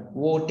కదా,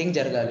 ఓటింగ్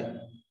జరగాలి.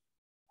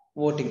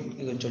 ఓటింగ్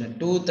చూడండి,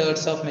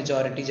 2/3 ఆఫ్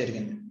మెజారిటీ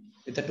జరిగింది.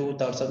 విత్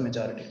 2/3 ఆఫ్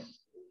మెజారిటీ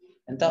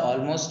ఎంత?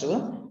 ఆల్మోస్ట్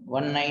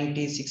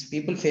 196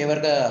 పీపుల్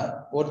ఫేవర్ గా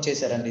ఓట్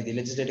చేశారండి ఇది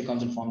లెజిస్లేటివ్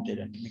కౌన్సిల్ ఫామ్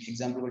చేయడానికి. మీకు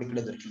ఎగ్జాంపుల్ కూడా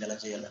ఇక్కడ దొరికింది ఎలా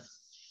చేయాలని.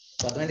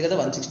 అర్థమైంది కదా?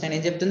 169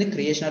 ఏం చెప్తుంది?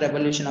 Creation are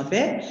evolution of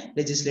A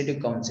legislative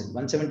council.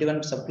 171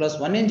 sub class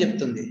 1 ఏం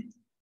చెప్తుంది?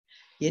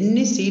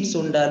 ఎన్ని సీట్స్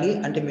ఉండాలి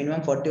అంటే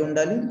మినిమం 40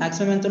 ఉండాలి,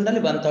 మాక్సిమం ఎంత ఉండాలి?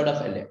 1/3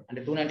 ఆఫ్ ఎల్ఏ. అంటే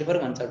 294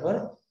 1/3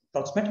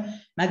 అప్రాక్సిమేట్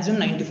మాక్సిమం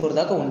 94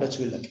 దాకా ఉండొచ్చు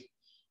వీళ్ళకి.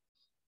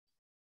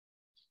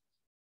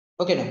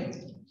 ఓకేనా?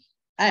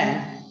 అండ్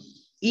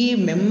ఈ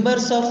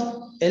మెంబర్స్ ఆఫ్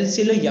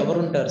ఎల్సీలో ఎవరు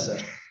ఉంటారు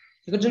సార్?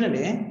 ఇక్కడ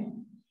చూడండి,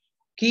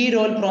 key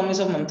role promise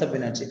of Mamata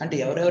Banerjee. అంటే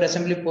ఎవరెవరు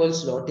అసెంబ్లీ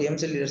పోల్స్ లో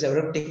టీఎంసీ లీడర్స్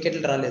ఎవరెవరు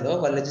టికెట్లు రాలేదో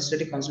వాళ్ళు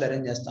లెజిస్లేటివ్ కౌన్సిల్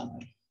అరేంజ్ చేస్తా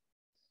ఉన్నారు.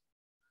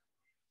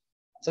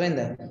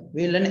 అర్థమైందా?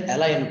 వీళ్ళని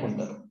ఎలా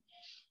ఎన్నుకుంటారు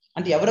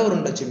అంటే ఎవరెవరు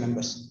ఉండొచ్చు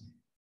members?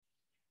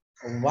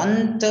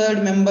 1/3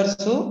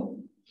 members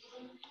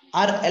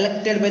are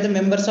elected by the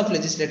members of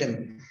legislative.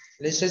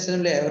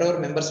 Legislative లో ఎవరెవరు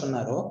మెంబర్స్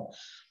ఉన్నారో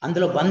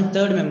అందులో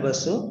 1/3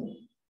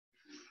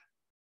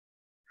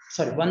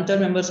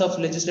 members of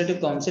legislative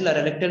council are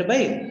elected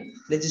by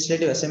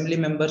legislative assembly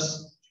members.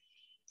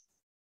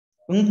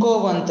 ఇంకో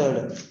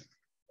 1/3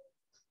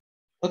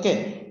 okay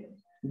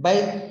by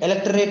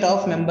electorate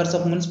of members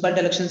of municipality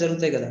elections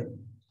జరుగుతాయి కదా,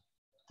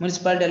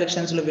 మున్సిపాలిటీ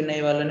ఎలక్షన్స్ లో win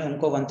అయ్యే వాళ్ళని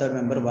ఇంకో 1/3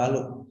 మెంబర్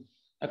వాళ్ళు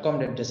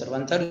అకామిడేట్ చేస్తారు.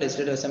 1/3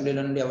 లెజిస్లేటివ్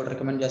అసెంబ్లీలో నుండి ఎవరు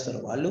రికమెండ్ చేస్తారు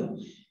వాళ్ళు,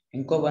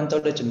 ఇంకో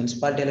 1/3 వచ్చి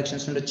మున్సిపాలిటీ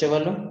ఎలక్షన్స్ నుండి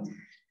వచ్చేవాళ్ళు,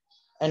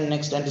 అండ్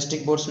నెక్స్ట్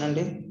డిస్ట్రిక్ట్ బోర్డ్స్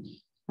నుండి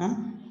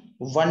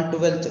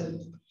 1/12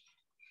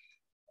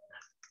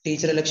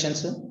 టీచర్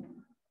ఎలక్షన్స్,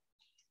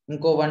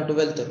 ఇంకో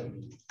 1/12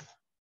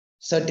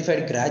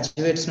 సర్టిఫైడ్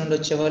గ్రాడ్యుయేట్స్ నుండి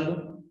వచ్చేవాళ్ళు.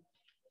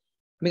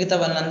 మిగతా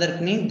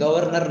వాళ్ళందరికీ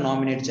గవర్నర్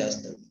నామినేట్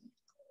చేస్తారు.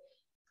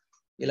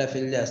 ఇలా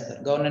ఫిల్ చేస్తారు,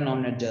 గవర్నర్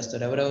నామినేట్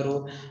చేస్తారు. ఎవరెవరు?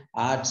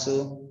 Arts,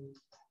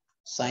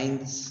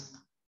 science,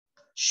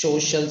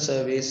 social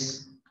service,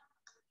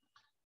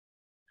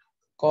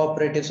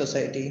 cooperative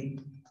society,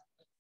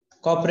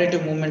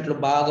 cooperative movement లో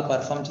బాగా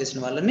పర్ఫామ్ చేసిన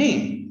వాళ్ళని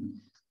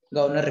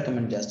గవర్నర్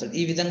రికమెండ్ చేస్తాడు.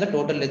 ఈ విధంగా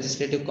టోటల్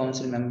లెజిస్లేటివ్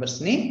కౌన్సిల్ మెంబర్స్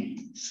ని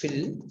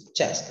ఫిల్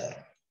చేస్తారు.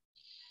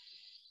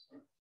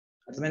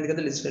 అర్థమైంది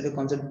కదా లెజిస్లేటివ్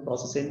కౌన్సిల్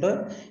ప్రాసెస్ ఏంటో,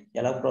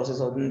 ఎలా ప్రాసెస్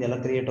అవుతుంది, ఎలా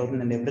క్రియేట్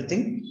అవుతుంది అండ్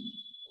ఎవ్రీథింగ్.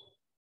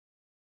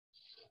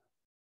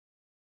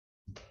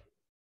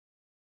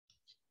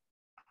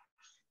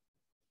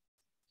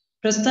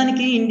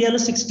 ప్రస్తుతానికి ఇండియాలో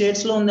 6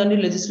 స్టేట్స్ లో ఉందండి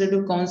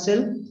లెజిస్లేటివ్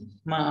కౌన్సిల్.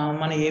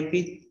 మన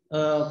ఏపీ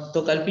తో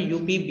కలిపి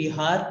యూపీ,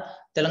 బీహార్,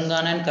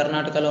 తెలంగాణ అండ్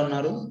కర్ణాటకలో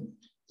ఉన్నారు.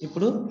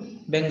 ఇప్పుడు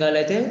బెంగాల్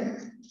అయితే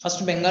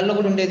ఫస్ట్ బెంగాల్లో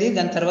కూడా ఉండేది,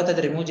 దాని తర్వాత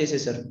అది రిమూవ్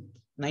చేసేసారు.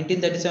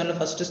 1937 లో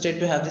first state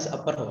to have this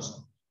upper house,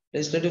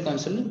 legislative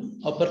council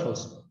upper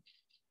house.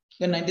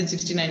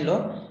 1969 లో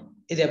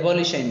ఇది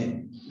అబాలిష్ అయింది.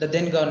 The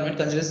then government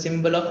consider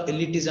symbol of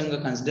elitism గా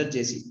కన్సిడర్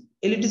చేసి,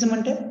 ఎలిటిజం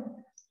అంటే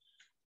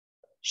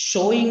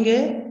sowing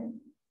A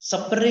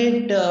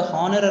separate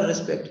honour are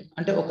respect,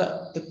 అంటే ఒక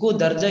ఎక్కువ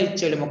దర్జా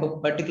ఇచ్చేయడం ఒక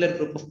పర్టికులర్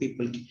గ్రూప్ ఆఫ్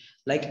పీపుల్ కి,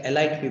 లైక్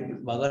ఎలైట్ పీపుల్,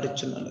 బాగా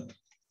రిచ్ ఉన్న వాళ్ళకి.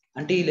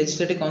 అంటే ఈ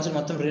లెజిస్లేటివ్ కౌన్సిల్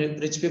మొత్తం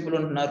రిచ్ పీపుల్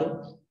ఉంటున్నారు,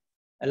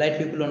 ఎలైట్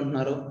పీపుల్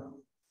ఉంటున్నారు.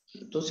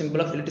 సో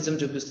సింబల్ ఆఫ్ ఎలిటిజం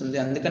చూపిస్తుంది.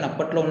 అందుకని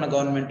అప్పట్లో ఉన్న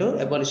గవర్నమెంట్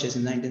అబాలిష్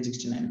చేసింది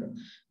 1969 లో.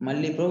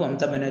 మళ్ళీ ఇప్పుడు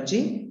Mamata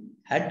Banerjee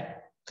had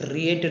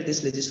created this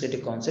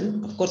legislative council.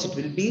 Of course it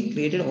will be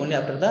created only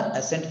after the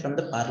assent from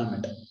the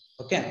parliament.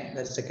 Okay,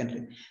 that's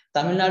secondary.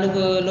 Tamil Nadu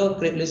lo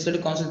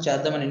legislative council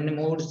చేద్దామని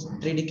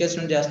 3 decades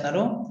నుండి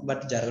చేస్తున్నారు,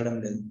 బట్ జరగడం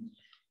లేదు.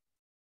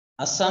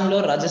 అస్సాం లో,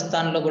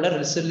 రాజస్థాన్ లో కూడా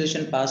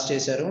రెజల్యూషన్ పాస్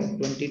చేశారు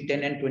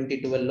 2010 and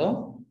 2012 లో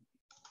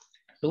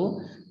to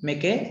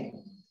make a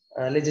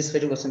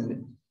legislative assembly.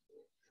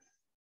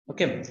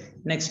 Okay,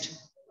 next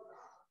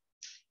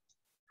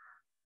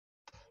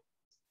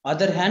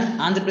other hand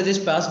Andhra Pradesh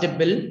passed a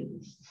bill.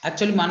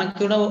 Actually మనకు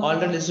కూడా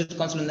ఆల్రెడీ లెజిస్లేటివ్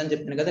కౌన్సిల్ ఉందని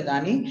చెప్పాను కదా,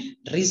 కానీ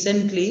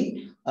recently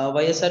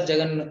YSR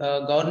Jagan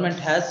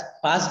government has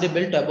passed a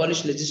bill to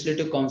abolish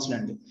legislative council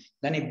అండి.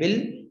 కానీ బిల్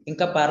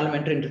ఇంకా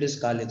పార్లమెంట్ ఇంట్రొడ్యూస్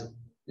కాలేదు,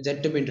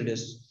 jet to be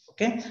introduce.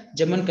 Okay,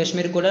 Jammu and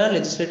Kashmir కూడా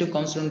లెజిస్లేటివ్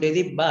కౌన్సిల్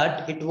ఉండేది, but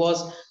it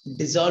was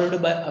dissolved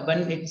by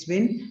when it's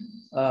been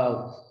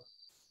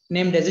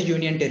named as a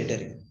union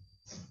territory.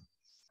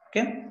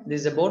 Okay, this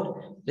is about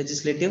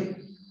legislative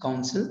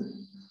council.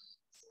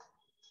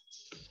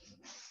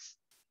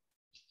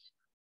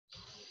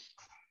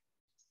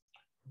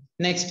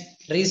 Next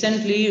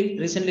recently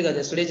కదా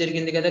yesterday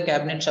జరిగింది కదా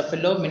cabinet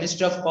shuffle లో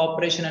ministry of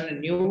corporation అనే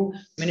new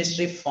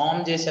ministry form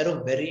చేశారు.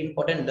 Very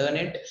important, learn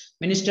it.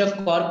 Ministry of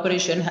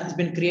corporation has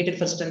been created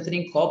for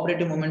strengthening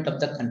cooperative movement of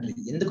the country.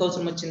 ఎందుకు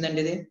అవసరం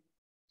వచ్చిందండి ఇది?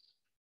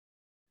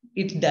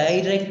 It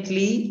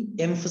directly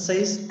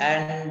emphasize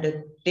and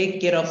take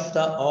care of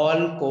the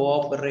all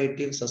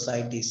cooperative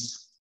societies.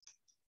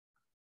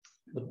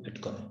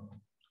 గుర్తుపెట్టుకోండి,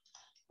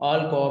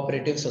 all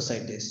cooperative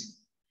societies.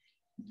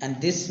 And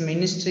this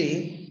ministry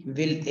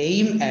will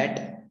aim at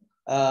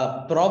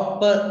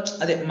proper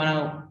అదే మన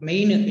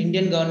main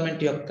Indian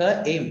government యొక్క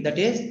aim,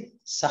 that is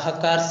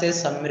Sahakar సే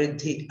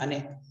సమృద్ధి అనే.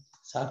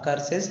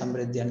 సహకార్ సే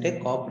సమృద్ధి అంటే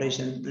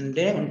కోఆపరేషన్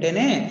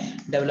ఉంటేనే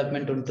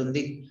డెవలప్మెంట్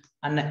ఉంటుంది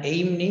అన్న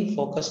ఎయిమ్ ని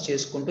ఫోకస్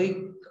చేసుకుంటూ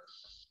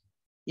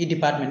ఈ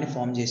డిపార్ట్మెంట్ ని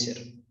ఫామ్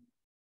చేశారు.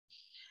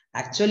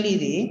 యాక్చువల్లీ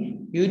ఇది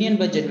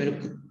యూనియన్ బడ్జెట్, మీరు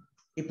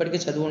ఇప్పటికే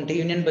చదువుంటే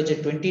యూనియన్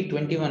బడ్జెట్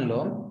 2021 లో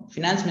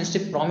ఫినాన్స్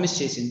మినిస్ట్రీ ప్రామిస్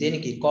చేసింది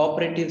దేనికి?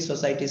 కోఆపరేటివ్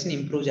సొసైటీస్ ని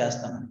ఇంప్రూవ్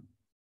చేస్తామని.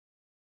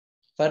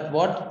 For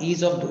what?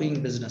 Is of doing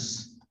business.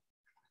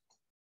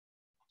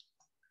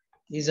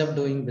 Is of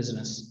doing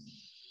business.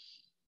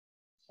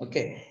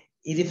 Okay,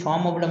 ఇది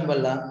ఫామ్ అవ్వడం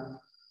వల్ల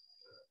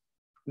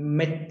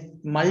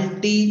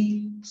మల్టీ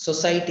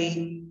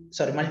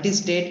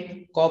స్టేట్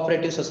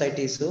కోఆపరేటివ్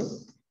సొసైటీస్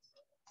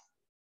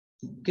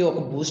కి ఒక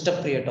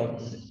బూస్టప్ క్రియేట్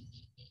అవుతుంది.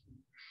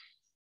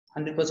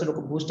 100%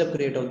 ఒక బూస్టప్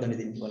క్రియేట్ అవుతుంది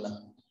దీనివల్ల.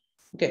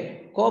 ఓకే,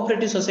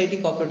 కోఆపరేటివ్ సొసైటీ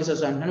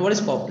అంటే వాట్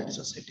ఇస్ కోఆపరేటివ్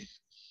సొసైటీ?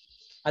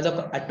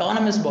 అదొక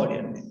అటానమస్ బాడీ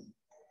అండి.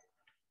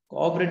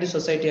 కోఆపరేటివ్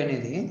సొసైటీ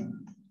అనేది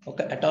ఒక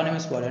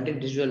అటానమస్ బాడీ, అంటే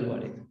ఇండివిజువల్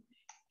బాడీ.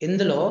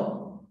 ఇందులో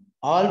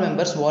ఆల్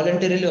మెంబర్స్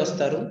వాలంటరీలీ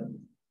వస్తారు,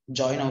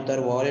 జాయిన్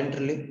అవుతారు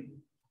వాలంటరీలీ.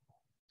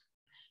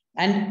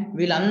 అండ్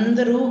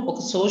వీళ్ళందరూ ఒక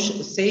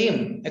same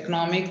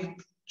economic,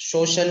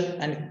 social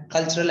and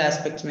cultural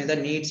aspects మీద,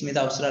 నీడ్స్ మీద,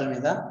 అవసరాల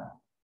మీద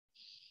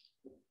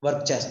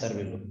వర్క్ చేస్తారు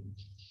వీళ్ళు.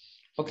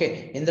 ఓకే,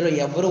 ఇందులో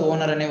ఎవరు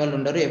ఓనర్ అనే వాళ్ళు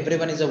ఉండరు.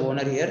 Everyone is a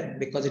owner here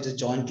because it is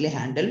jointly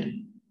handled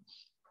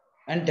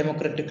and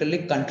democratically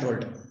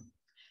controlled.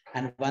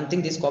 And one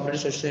thing, this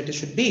cooperative society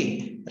should be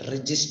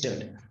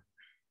registered.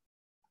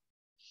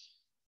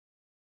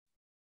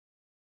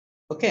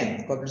 Okay,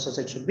 cooperative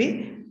society should be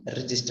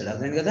registered.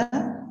 అర్థమైంది కదా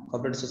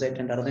cooperative society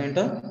అంటే అర్థం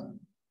ఏంటో?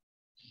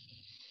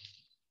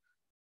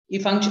 ఈ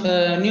function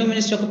new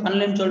minister యొక్క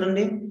పనులు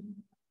చూడండి.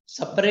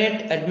 separate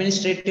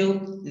administrative,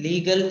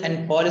 legal and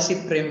policy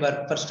framework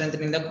for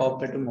strengthening the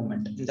cooperative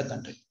movement in the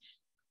country.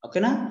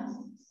 Okay na?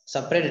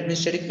 Separate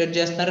administrative create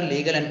చేస్తున్నారు,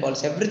 legal and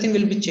policy, everything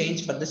will be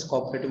changed for this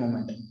cooperative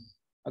movement.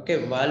 Okay,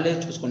 వాళ్ళే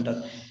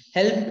చూసుకుంటారు.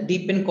 Help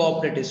deepen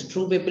cooperatives,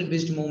 true people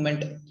based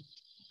movement.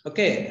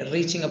 Okay,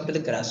 reaching up to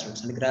the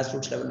grassroots, and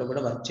grassroots level లో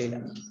కూడా work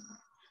చేయడానికి.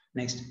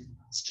 Next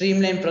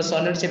streamline process,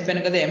 already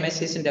చెప్పాను కదా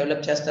MSCs ని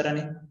develop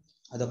చేస్తారని,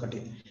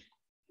 అదొకటి.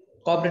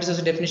 కోఆపరేటివ్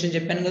సొసైటీ డెఫినేషన్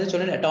చెప్పాను కదా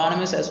చూడండి.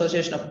 Autonomous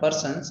association of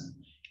persons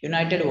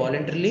United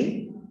voluntarily,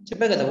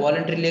 చెప్పే కదా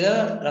వాలంటరీలీగా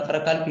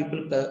రకరకాల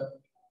పీపుల్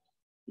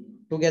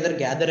టుగెదర్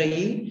గ్యాదర్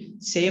అయ్యి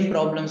సేమ్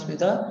ప్రాబ్లమ్స్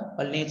మీద,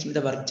 వాళ్ళ నీడ్స్ మీద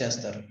వర్క్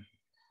చేస్తారు.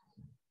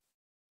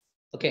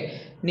 Okay,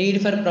 need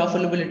for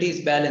profitability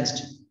is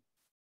balanced,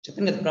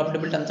 చెప్పాను కదా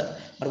ప్రాఫిటబిలిటీ అంతా.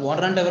 మరి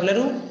ఓనర్ అంటే ఎవరు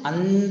లేరు,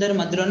 అందరి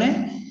మధ్యలోనే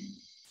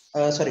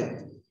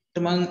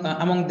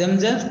among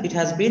themselves it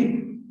has been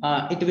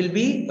it will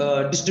be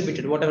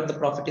distributed, whatever the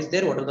profit is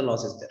there, whatever the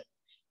loss is there.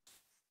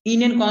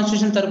 Indian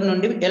constitution తరపు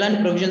నుండి ఎలాంటి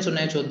ప్రొవిజన్స్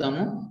ఉన్నాయో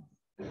చూద్దాము.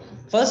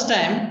 First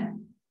time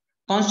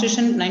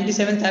constitution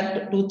 97th Act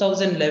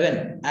 2011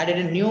 added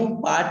a new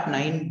part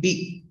 9B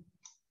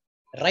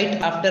right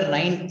after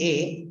 9A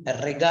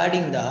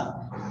regarding the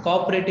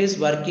cooperatives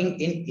working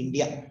in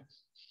India.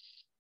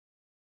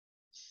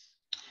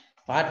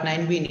 Part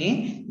 9B ని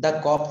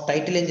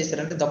title ఏం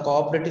చేశారంటే the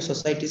cooperative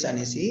societies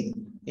అనేసి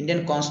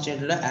Indian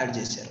constitution లో యాడ్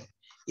చేశారు.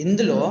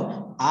 ఇందులో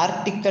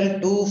ఆర్టికల్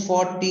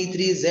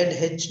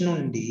 243ZH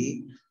నుండి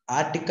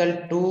ఆర్టికల్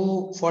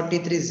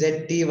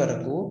 243ZT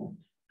వరకు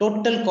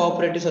total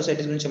cooperative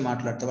societies గురించి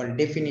మాట్లాడతారు. వాటి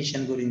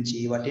డెఫినేషన్ గురించి,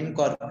 వాటి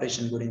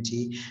ఇన్కార్పొరేషన్ గురించి,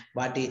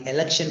 వాటి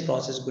ఎలక్షన్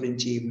ప్రాసెస్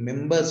గురించి,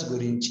 మెంబర్స్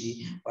గురించి,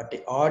 వాటి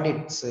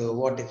ఆడిట్స్,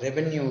 వాటి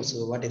రెవెన్యూస్,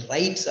 వాటి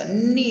రైట్స్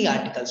అన్ని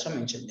ఆర్టికల్స్ లో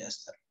మెన్షన్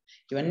చేస్తారు.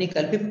 ఇవన్నీ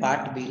కలిపి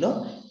పార్ట్ B లో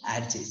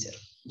యాడ్ చేశారు.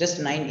 జస్ట్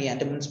 9A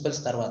అంటే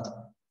మున్సిపల్స్ తర్వాత,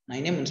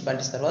 9A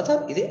మున్సిపాలిటీస్ తర్వాత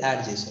ఇది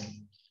యాడ్ చేశారు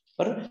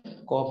ఫర్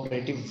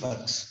కోఆపరేటివ్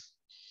వర్క్స్.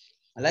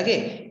 అలాగే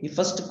ఈ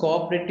ఫస్ట్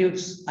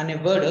కోఆపరేటివ్స్ అనే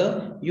word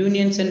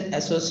unions and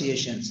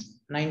associations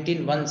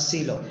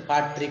 19(1)C లో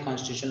పార్ట్ 3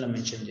 కాన్స్టిట్యూషన్ లో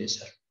మెన్షన్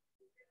చేశారు.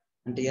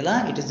 అంటే ఎలా?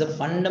 It is the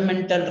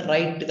fundamental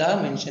right గా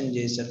మెన్షన్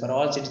చేశారు for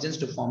all citizens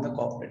to form a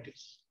cooperative.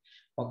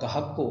 ఒక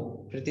హక్కు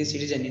ప్రతి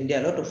సిటిజన్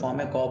ఇండియాలో to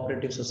form a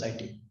cooperative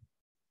society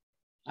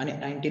అని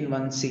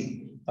 19(1)(c)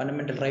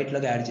 ఫండమెంటల్ రైట్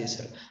లాగా యాడ్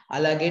చేశారు.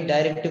 అలాగే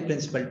డైరెక్టివ్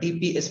ప్రిన్సిపల్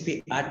టిపిఎస్పి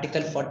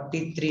ఆర్టికల్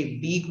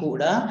 43B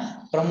కూడా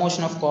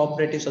ప్రమోషన్ ఆఫ్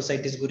కోఆపరేటివ్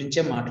సొసైటీస్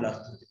గురించే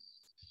మాట్లాడుతుంది.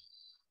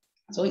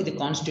 సో ఇది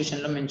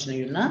కాన్స్టిట్యూషన్ లో మెన్షన్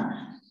అయి ఉన్న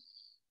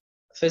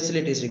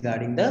facilities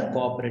regarding the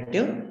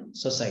cooperative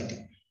society.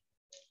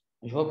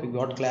 I hope you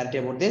got clarity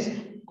about this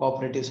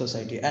cooperative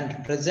society. And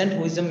present,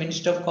 who is the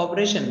Minister of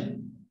Cooperation?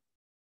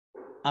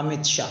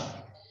 Amit Shah.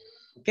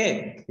 Okay,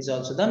 is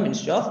also the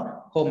Minister of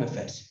Home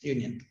Affairs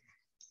Union.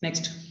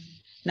 Next,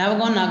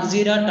 Navagon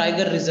Nagzira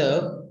Tiger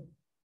Reserve.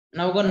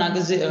 Navagon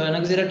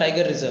Nagzira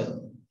Tiger Reserve.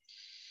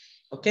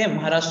 Okay,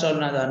 Maharashtra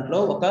lo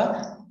dantlo oka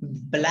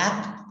black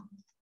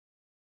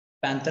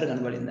panther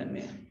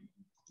కనబడిందండి.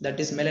 That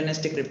is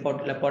melanistic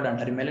leopard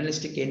అంటారు.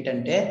 Melanistic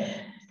ఏంటంటే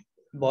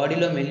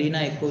బాడీలో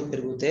మెలీనా ఎక్కువ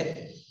పెరిగితే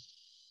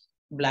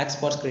black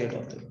spots create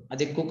అవుతాయి.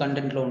 అది ఎక్కువ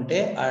content లో ఉంటే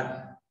ఆ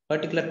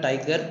particular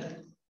tiger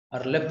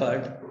or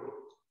leopard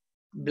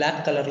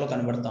black colour లో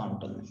కనబడతా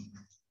ఉంటుంది.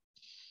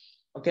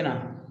 ఓకేనా,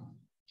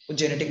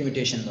 జెనెటిక్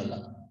మ్యూటేషన్ వల్ల.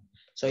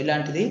 సో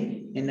ఇలాంటిది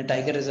నిన్న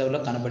టైగర్ రిజర్వ్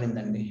లో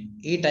కనబడిందండి.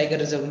 ఈ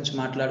టైగర్ రిజర్వ్ గురించి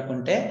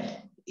మాట్లాడుకుంటే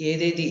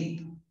ఏదేది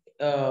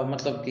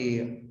మతలబ్కి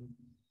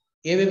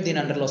ఏవేవి దీని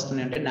అండర్లో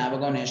వస్తున్నాయి అంటే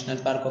నావగావ్ నేషనల్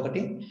పార్క్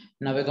ఒకటి,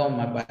 నవేగావ్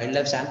వైల్డ్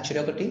లైఫ్ శాంక్చురీ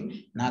ఒకటి,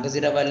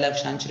 నాగజిరా వైల్డ్ లైఫ్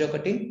శాంక్చురీ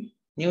ఒకటి,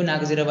 న్యూ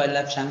నాగజిరా వైల్డ్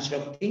లైఫ్ శాంక్చురీ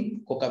ఒకటి,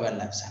 కోకా వైల్డ్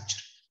లైఫ్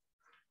శాంక్చురీ.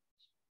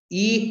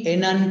 ఈ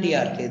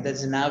ఎన్ఎన్టీఆర్కి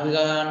దట్స్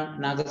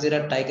నాగజిరా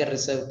టైగర్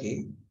రిజర్వ్ కి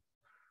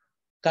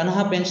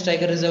కన్హా పెంచ్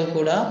టైగర్ రిజర్వ్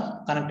కూడా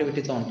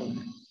కనెక్టివిటీతో ఉంటుంది.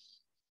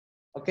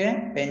 ఓకే,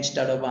 పెంచ్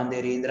టాడో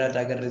బాందేరి, Indira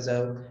tiger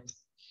reserve,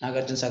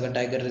 Nagarjuna Sagar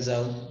tiger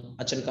reserve,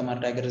 Achal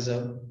Kumar tiger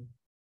reserve,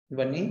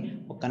 ఇవన్నీ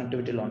ఒక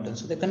కనెక్టివిటీలో ఉంటుంది.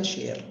 So they can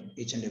share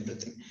each and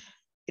everything.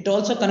 It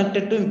also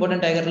connected to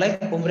important tiger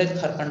like ఉమ్రేద్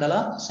ఖర్కండలా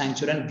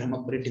sanctuary and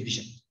Brahmapuri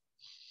division.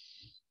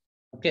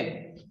 Okay,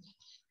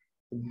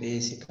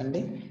 basic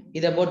అండి.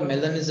 ఇది about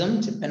melanism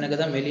చెప్పాను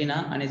కదా, మెలీనా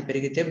అనేది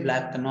పెరిగితే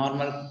బ్లాక్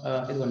నార్మల్.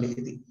 ఇదిగోండి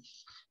ఇది,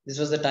 this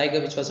was the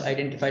tiger which was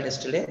identified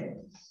yesterday.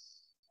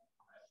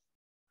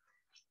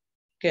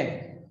 Okay,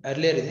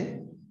 earlier ఇది.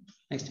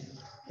 Next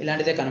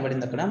ఇలాంటిదే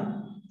కనబడింది అక్కడ.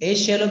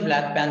 ఏషియాలో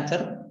బ్లాక్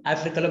ప్యాంథర్,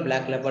 ఆఫ్రికాలో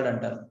బ్లాక్ లెపర్డ్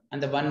అంటారు.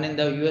 And one in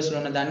the US లో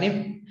ఉన్న దాన్ని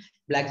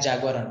బ్లాక్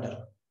జాగ్వార్ అంటారు.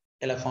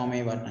 ఇలా ఫామ్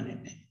అయ్యే వాటిని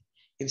అనేది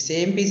ఇవి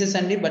సేమ్ పీసెస్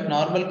అండి, but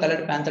normal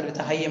coloured panther with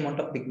high amount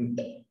of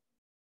pigment.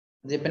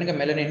 చెప్పాను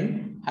melanin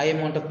high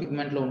amount of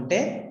pigment లో ఉంటే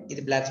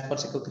ఇది బ్లాక్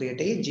స్పాట్స్ ఎక్కువ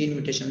క్రియేట్ అయ్యి జీన్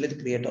మ్యూటేషన్ లో ఇది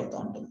క్రియేట్ అవుతూ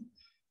ఉంటుంది.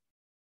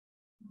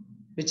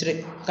 Which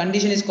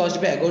condition is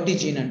caused by అగోటి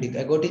gene అండి.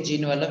 అగోటి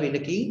జీన్ వల్ల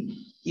వీళ్ళకి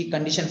ఈ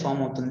కండిషన్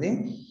ఫామ్ అవుతుంది.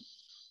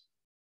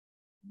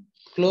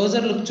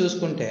 క్లోజర్ లుక్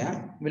చూసుకుంటే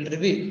will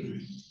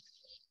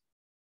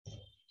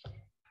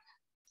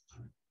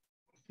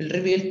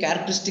reveal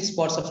characteristic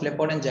spots of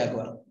leopard and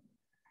jaguar.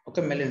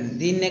 Okay, melanin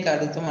దీన్నే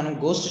కాదుతో మనం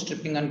గోస్ట్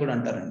స్ట్రిప్పింగ్ అని కూడా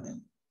అంటారండి.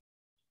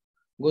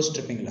 గోస్ట్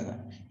స్ట్రిప్పింగ్ లాగా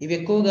ఇవి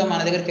ఎక్కువగా మన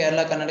దగ్గర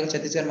కేరళ, కర్ణాటక,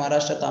 ఛత్తీస్గఢ్,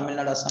 మహారాష్ట్ర,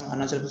 తమిళనాడు, అస్సాం,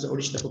 అరుణాచల్ ప్రదేశ్,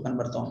 ఒడిశాలకు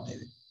కనబడుతూ ఉంటాయి.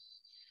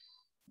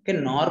 ఓకే,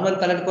 నార్మల్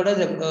కలర్ కూడా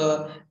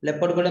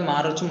లెపర్డ్ కూడా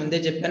మారచ్చు. ముందే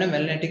చెప్పాను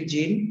మెలనెటిక్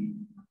జీన్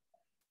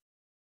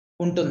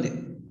ఉంటుంది.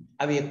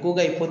 అవి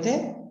ఎక్కువగా అయిపోతే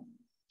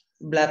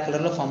బ్లాక్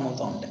కలర్ లో ఫామ్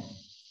అవుతూ ఉంటాయి.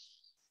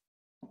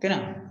 ఓకేనా,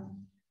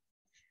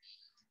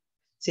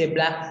 సే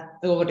బ్లాక్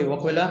ఒకటి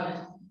ఒకవేళ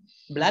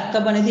బ్లాక్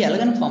కబ్ అనేది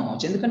ఎలాగని ఫామ్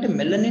అవచ్చు, ఎందుకంటే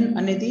మెలనిన్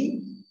అనేది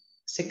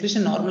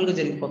సెక్రెషన్ నార్మల్ గా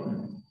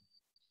జరిగిపోతుంది.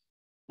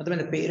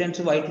 మొత్తం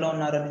పేరెంట్స్ వైట్ లో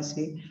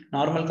ఉన్నారనేసి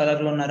నార్మల్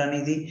కలర్ లో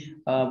ఉన్నారనేది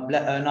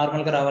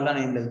నార్మల్ గా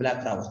రావాలని ఏం లేదు,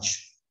 బ్లాక్ రావచ్చు.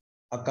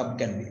 A cup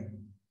can be.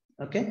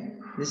 Okay,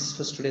 this is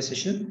for today's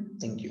session.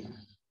 Thank you.